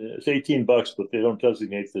 It's $18, but they don't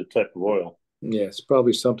designate the type of oil. Yeah, it's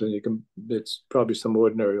probably something you can. It's probably some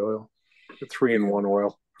ordinary oil. The 3-in-1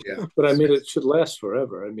 oil. Yeah, but I mean, it should last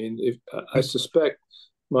forever. I mean, if I suspect,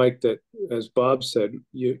 Mike, that as Bob said,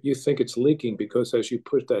 you think it's leaking because as you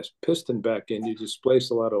put that piston back in, you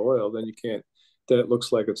displace a lot of oil. Then you can't. Then it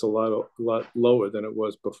looks like it's a lot lower than it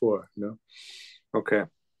was before. You know. Okay.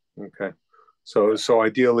 So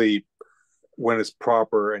ideally, when it's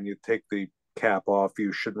proper and you take the cap off,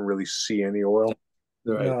 you shouldn't really see any oil.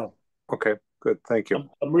 Right. No. Okay. Good. Thank you.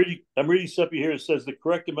 I'm reading something here. It says the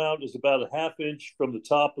correct amount is about a ½ inch from the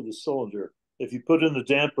top of the cylinder. If you put in the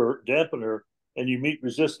dampener and you meet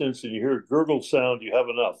resistance and you hear a gurgle sound, you have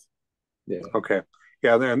enough. Yeah. Okay.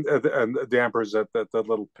 Yeah. And the dampers that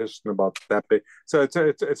little piston about that big. So it's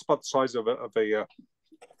about the size of a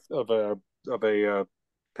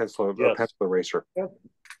pencil eraser. Yep.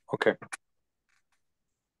 Okay.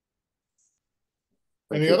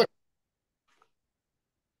 Any other?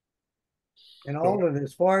 And Alden,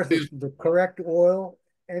 as far as the correct oil,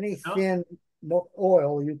 any thin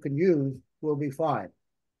oil you can use will be fine.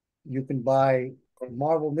 You can buy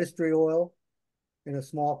Marvel Mystery Oil in a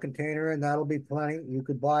small container, and that'll be plenty. You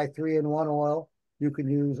could buy 3-in-1 oil. You can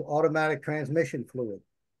use automatic transmission fluid.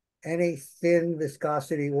 Any thin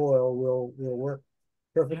viscosity oil will work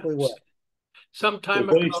perfectly well. Some time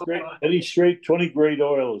ago, any straight 20 grade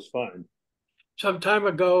oil is fine. Some time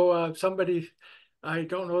ago, somebody, I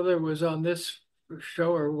don't know whether it was on this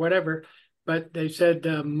show or whatever, but they said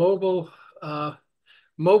Mobile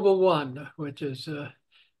One, which is,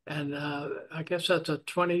 and I guess that's a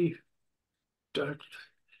 20,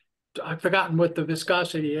 I've forgotten what the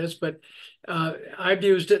viscosity is, but I've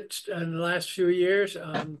used it in the last few years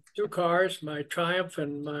on 2 cars, my Triumph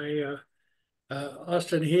and my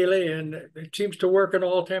Austin-Healey, and it seems to work at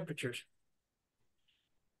all temperatures.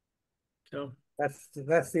 So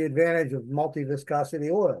that's the advantage of multi-viscosity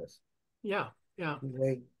oils. Yeah.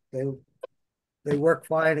 They work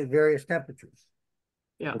fine at various temperatures.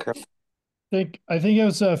 Yeah. Okay. I think it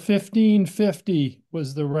was 1550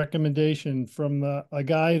 was the recommendation from a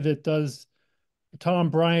guy that does Tom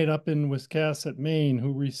Bryant up in Wiscasset, Maine,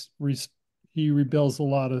 who he rebuilds a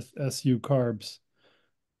lot of SU carbs,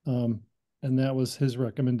 and that was his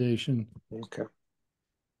recommendation. Okay.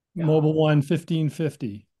 Mobile One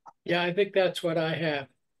 1550. Yeah, I think that's what I have.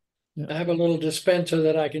 Yeah. I have a little dispenser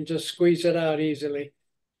that I can just squeeze it out easily.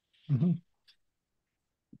 Mm-hmm.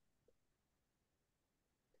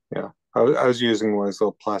 Yeah, I was using one of those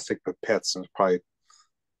little plastic pipettes, and it's probably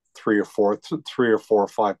 3 or 4 or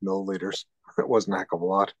 5 milliliters. It wasn't a heck of a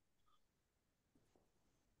lot.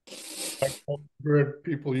 I've heard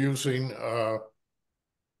people using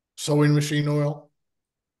sewing machine oil.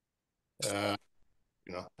 I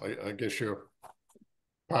guess your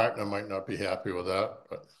partner might not be happy with that,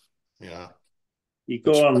 but yeah. You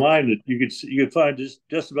go online, you could find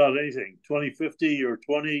just about anything, 2050 or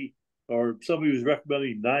 20, or somebody was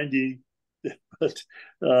recommending 90. But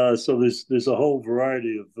so there's a whole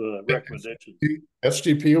variety of recommendations.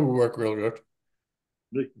 STP will work real good.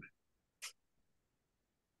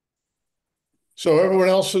 So everyone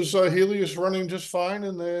else's Healey is running just fine,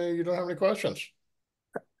 and you don't have any questions.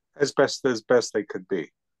 As best they could be.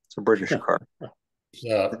 It's a British car.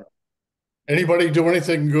 Anybody do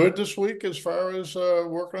anything good this week as far as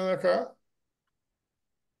working on their car?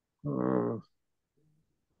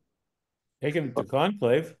 Taking it to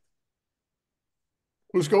Conclave.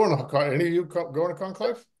 Who's going to any of you going to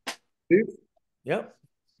Conclave? Yep.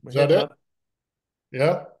 Is that it?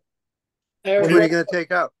 Yeah. What are you going to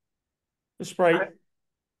take out? The Sprite.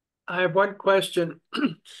 I have one question.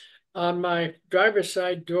 On my driver's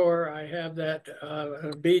side door, I have that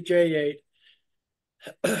BJ8,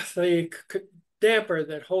 the damper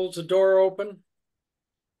that holds the door open.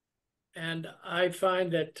 And I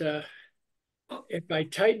find that if I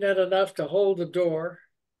tighten it enough to hold the door,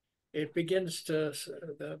 it begins to,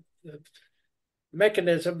 the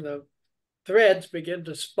mechanism, the threads begin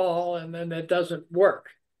to spall, and then it doesn't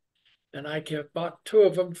work. And I bought 2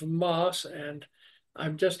 of them from Moss, and I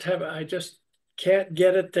just can't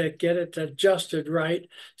get it adjusted right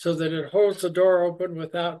so that it holds the door open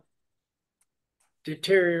without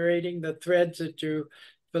deteriorating the threads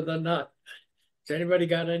for the nut. Has anybody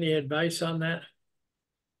got any advice on that?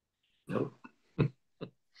 Nope.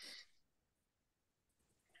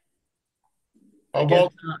 How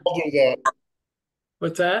about all do that?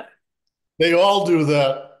 What's that? They all do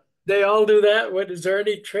that. They all do that. Is there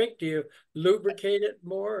any trick? Do you lubricate it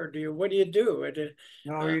more, or what do you do?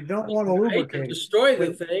 No, you don't want to I hate to lubricate it. destroy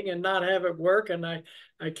the thing and not have it work, and I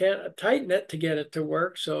can't tighten it to get it to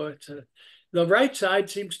work. So the right side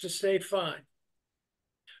seems to stay fine.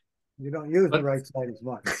 You don't use the right side as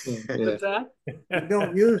much. What's that? You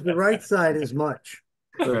don't use the right side as much.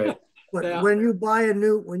 Right. But Yeah. when you buy a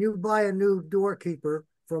new doorkeeper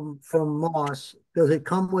from Moss, does it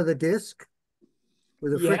come with a disc?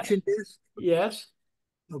 With a Yes. friction disc? Yes.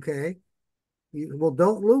 Okay. Well,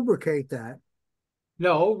 don't lubricate that.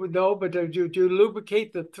 No, but you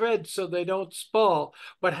lubricate the threads so they don't spall.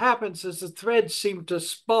 What happens is the threads seem to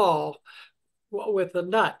spall with the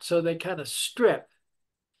nut, so they kind of strip.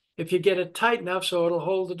 If you get it tight enough so it'll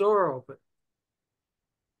hold the door open.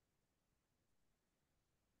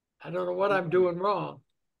 I don't know what I'm doing wrong.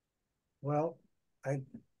 Well, I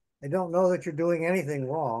don't know that you're doing anything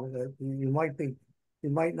wrong. You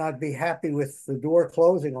might not be happy with the door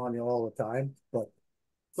closing on you all the time, but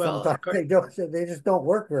sometimes they just don't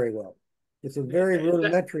work very well. It's a very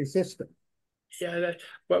rudimentary system. Yeah,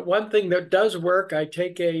 but one thing that does work, I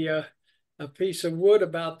take a piece of wood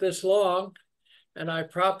about this long, and I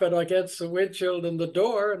prop it against the windshield and the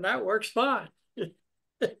door, and that works fine.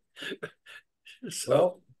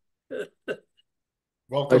 So,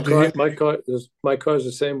 welcome my car's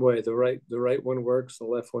the same way. The right one works, the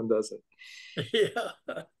left one doesn't.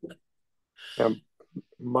 Yeah.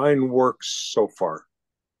 Mine works so far.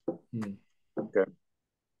 Okay.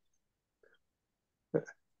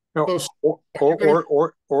 No,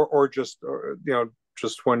 or just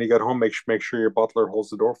just when you get home, make sure your butler holds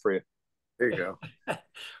the door for you. There you go.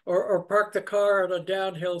 or park the car on a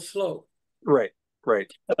downhill slope. Right.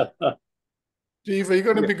 Steve, are you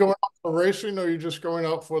going to be going out for racing, or are you just going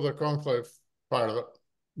out for the conclave part of it?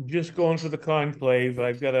 Just going for the conclave.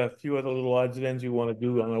 I've got a few other little odds and ends we want to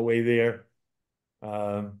do on our way there.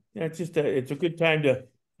 Yeah, it's a good time to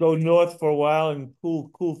go north for a while and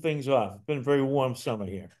cool things off. It's been a very warm summer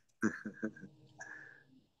here.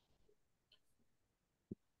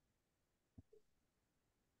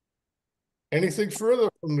 Anything further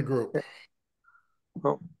from the group?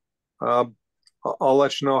 Well, I'll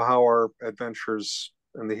let you know how our adventures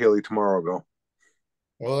in the Healy tomorrow go.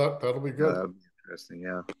 Well, that'll be good. Interesting,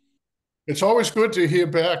 yeah. It's always good to hear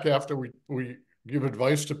back after we give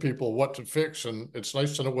advice to people what to fix, and it's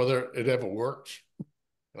nice to know whether it ever works.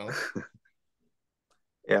 You know?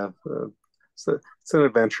 Yeah, it's an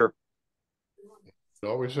adventure. It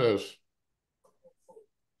always is.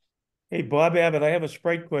 Hey, Bob Abbott, I have a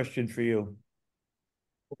Sprite question for you.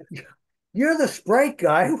 You're the Sprite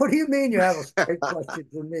guy. What do you mean you have a Sprite question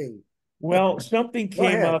for me? Well, something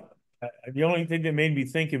came up. The only thing that made me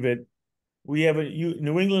think of it,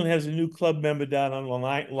 New England has a new club member down on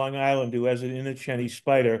Long Island who has an Innocenti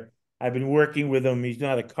Spider. I've been working with him. He's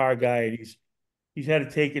not a car guy. He's had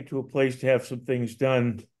to take it to a place to have some things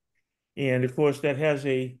done. And of course, it has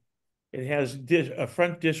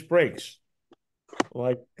front disc brakes,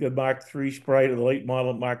 like the Mark III Sprite or the late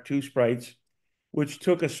model Mark II Sprites, which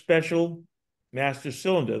took a special master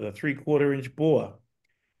cylinder, the 3/4-inch bore.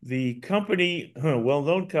 The company,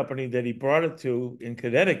 well-known company that he brought it to in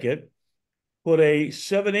Connecticut, put a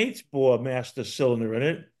 7/8 bore master cylinder in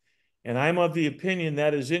it. And I'm of the opinion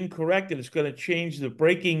that is incorrect, and it's going to change the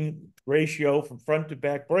braking ratio from front to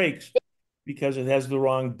back brakes because it has the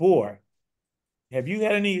wrong bore. Have you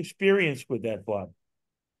had any experience with that, Bob?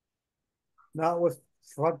 Not with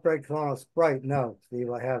front brakes on a Sprite, no, Steve,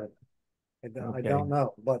 I haven't. I don't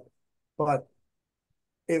know, but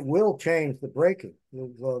it will change the braking.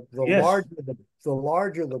 The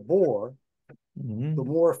larger the bore, the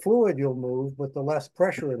more fluid you'll move, but the less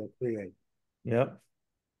pressure it'll create. Yep.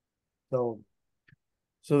 So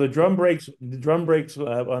the drum brakes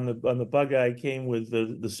on the bug eye came with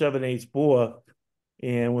the 7/8 bore,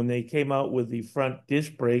 and when they came out with the front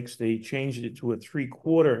disc brakes, they changed it to a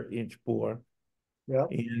 3/4-inch bore. Yeah.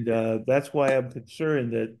 And that's why I'm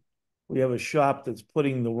concerned that we have a shop that's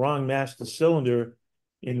putting the wrong master cylinder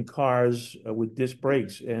in cars with disc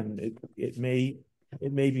brakes, and it may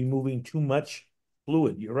be moving too much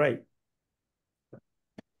fluid. You're right.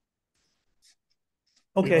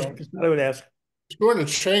 Okay, just thought I would ask. It's going to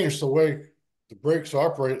change the way the brakes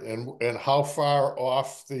operate and how far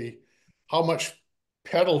off how much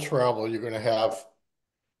pedal travel you're going to have.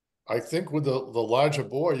 I think with the larger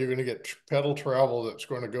bore, you're going to get pedal travel that's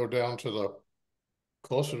going to go down to the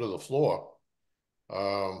closer to the floor.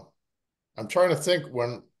 I'm trying to think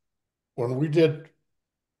when we did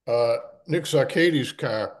Nick Zarcati's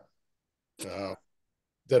car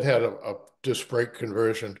that had a disc brake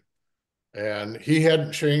conversion, and he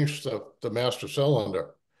hadn't changed the master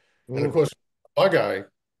cylinder. Ooh. And of course, bug eye,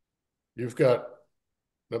 you've got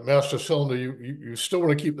the master cylinder. You still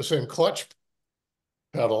want to keep the same clutch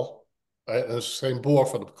pedal and the same bore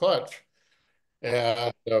for the clutch.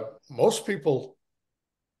 And most people,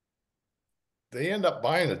 they end up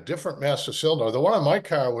buying a different master cylinder. The one on my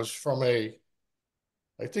car was from I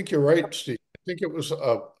think you're right, Steve. I think it was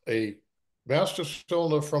a master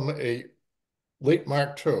cylinder from a late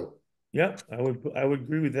Mark II. Yeah, I would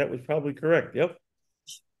agree with that. Was probably correct. Yep.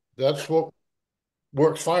 That's what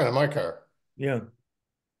works fine on my car. Yeah.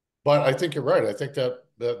 But I think you're right. I think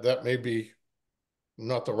that may be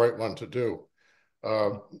not the right one to do.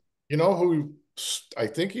 You know who I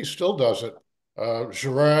think he still does it?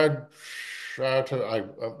 Gerard,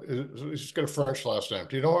 he's got a French last name.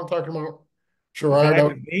 Do you know what I'm talking about?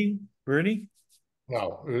 Gerard. Bernie?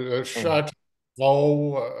 No,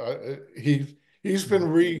 he's been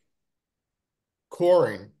re-coring,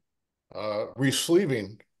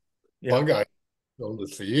 re-sleeving bug eye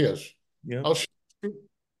cylinders for years. Yeah. I'll shoot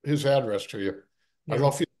his address to you. I don't know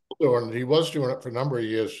if he's still doing it. He was doing it for a number of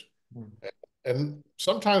years. And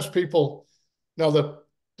sometimes people, now the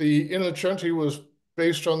Innocenti was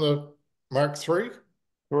based on the Mark III.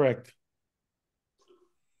 Correct.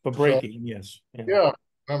 For braking, yes. Yeah,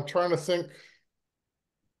 I'm trying to think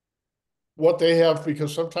what they have,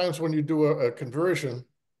 because sometimes when you do a conversion,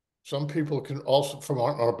 some people can also, from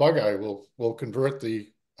on a bug eye, will convert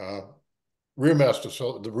the rear master,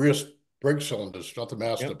 so the rear brake cylinders, not the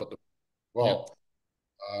master, but the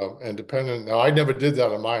and depending, now I never did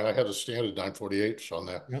that on mine. I had a standard 948s on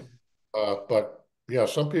there. But yeah,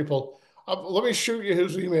 some people, let me shoot you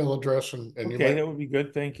his email address and you might, that would be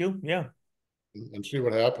good. Thank you. Yeah. And see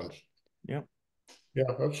what happens. Yeah. Yeah,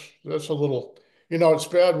 that's a little, it's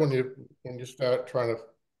bad when you start trying to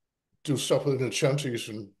do stuff with Innocentis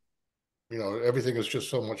and everything is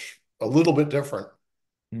just a little bit different.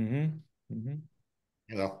 And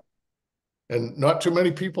not too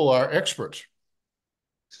many people are experts.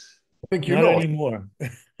 I think not anymore.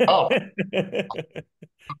 Oh.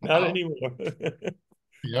 Not anymore.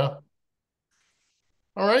 Yeah.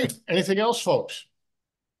 All right. Anything else, folks?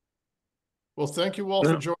 Well, thank you all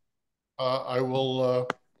for joining. I will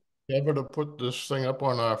endeavor to put this thing up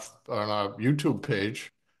on our YouTube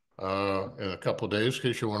page in a couple of days, in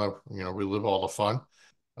case you want to relive all the fun.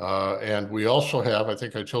 And we also have, I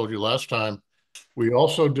think I told you last time, we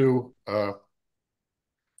also do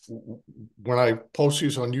when I post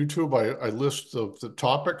these on YouTube, I list the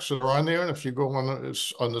topics that are on there, and if you go on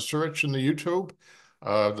the search in the YouTube,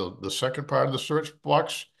 the second part of the search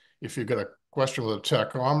box, if you get a question with a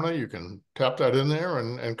tachometer, you can tap that in there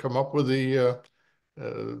and come up with the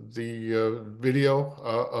video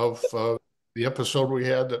of the episode we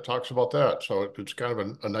had that talks about that. So it's kind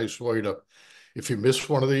of a nice way to, if you miss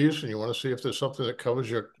one of these and you want to see if there's something that covers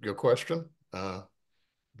your question,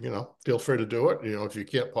 feel free to do it. If you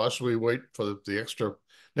can't possibly wait for the extra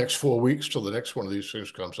next 4 weeks till the next one of these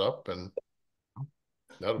things comes up, and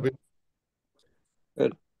that'll be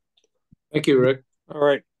good. Thank you, Rick. All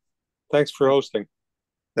right. Thanks for hosting.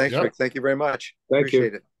 Thanks, Rick. Thank you very much. Thank you.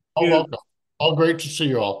 Appreciate it. All welcome. All great to see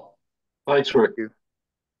you all. Thanks, Rick. Thank you.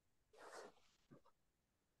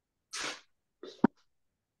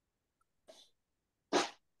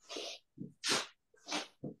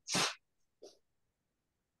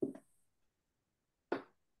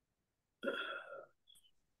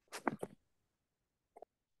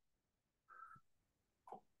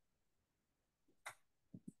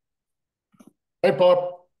 Hey, Bob.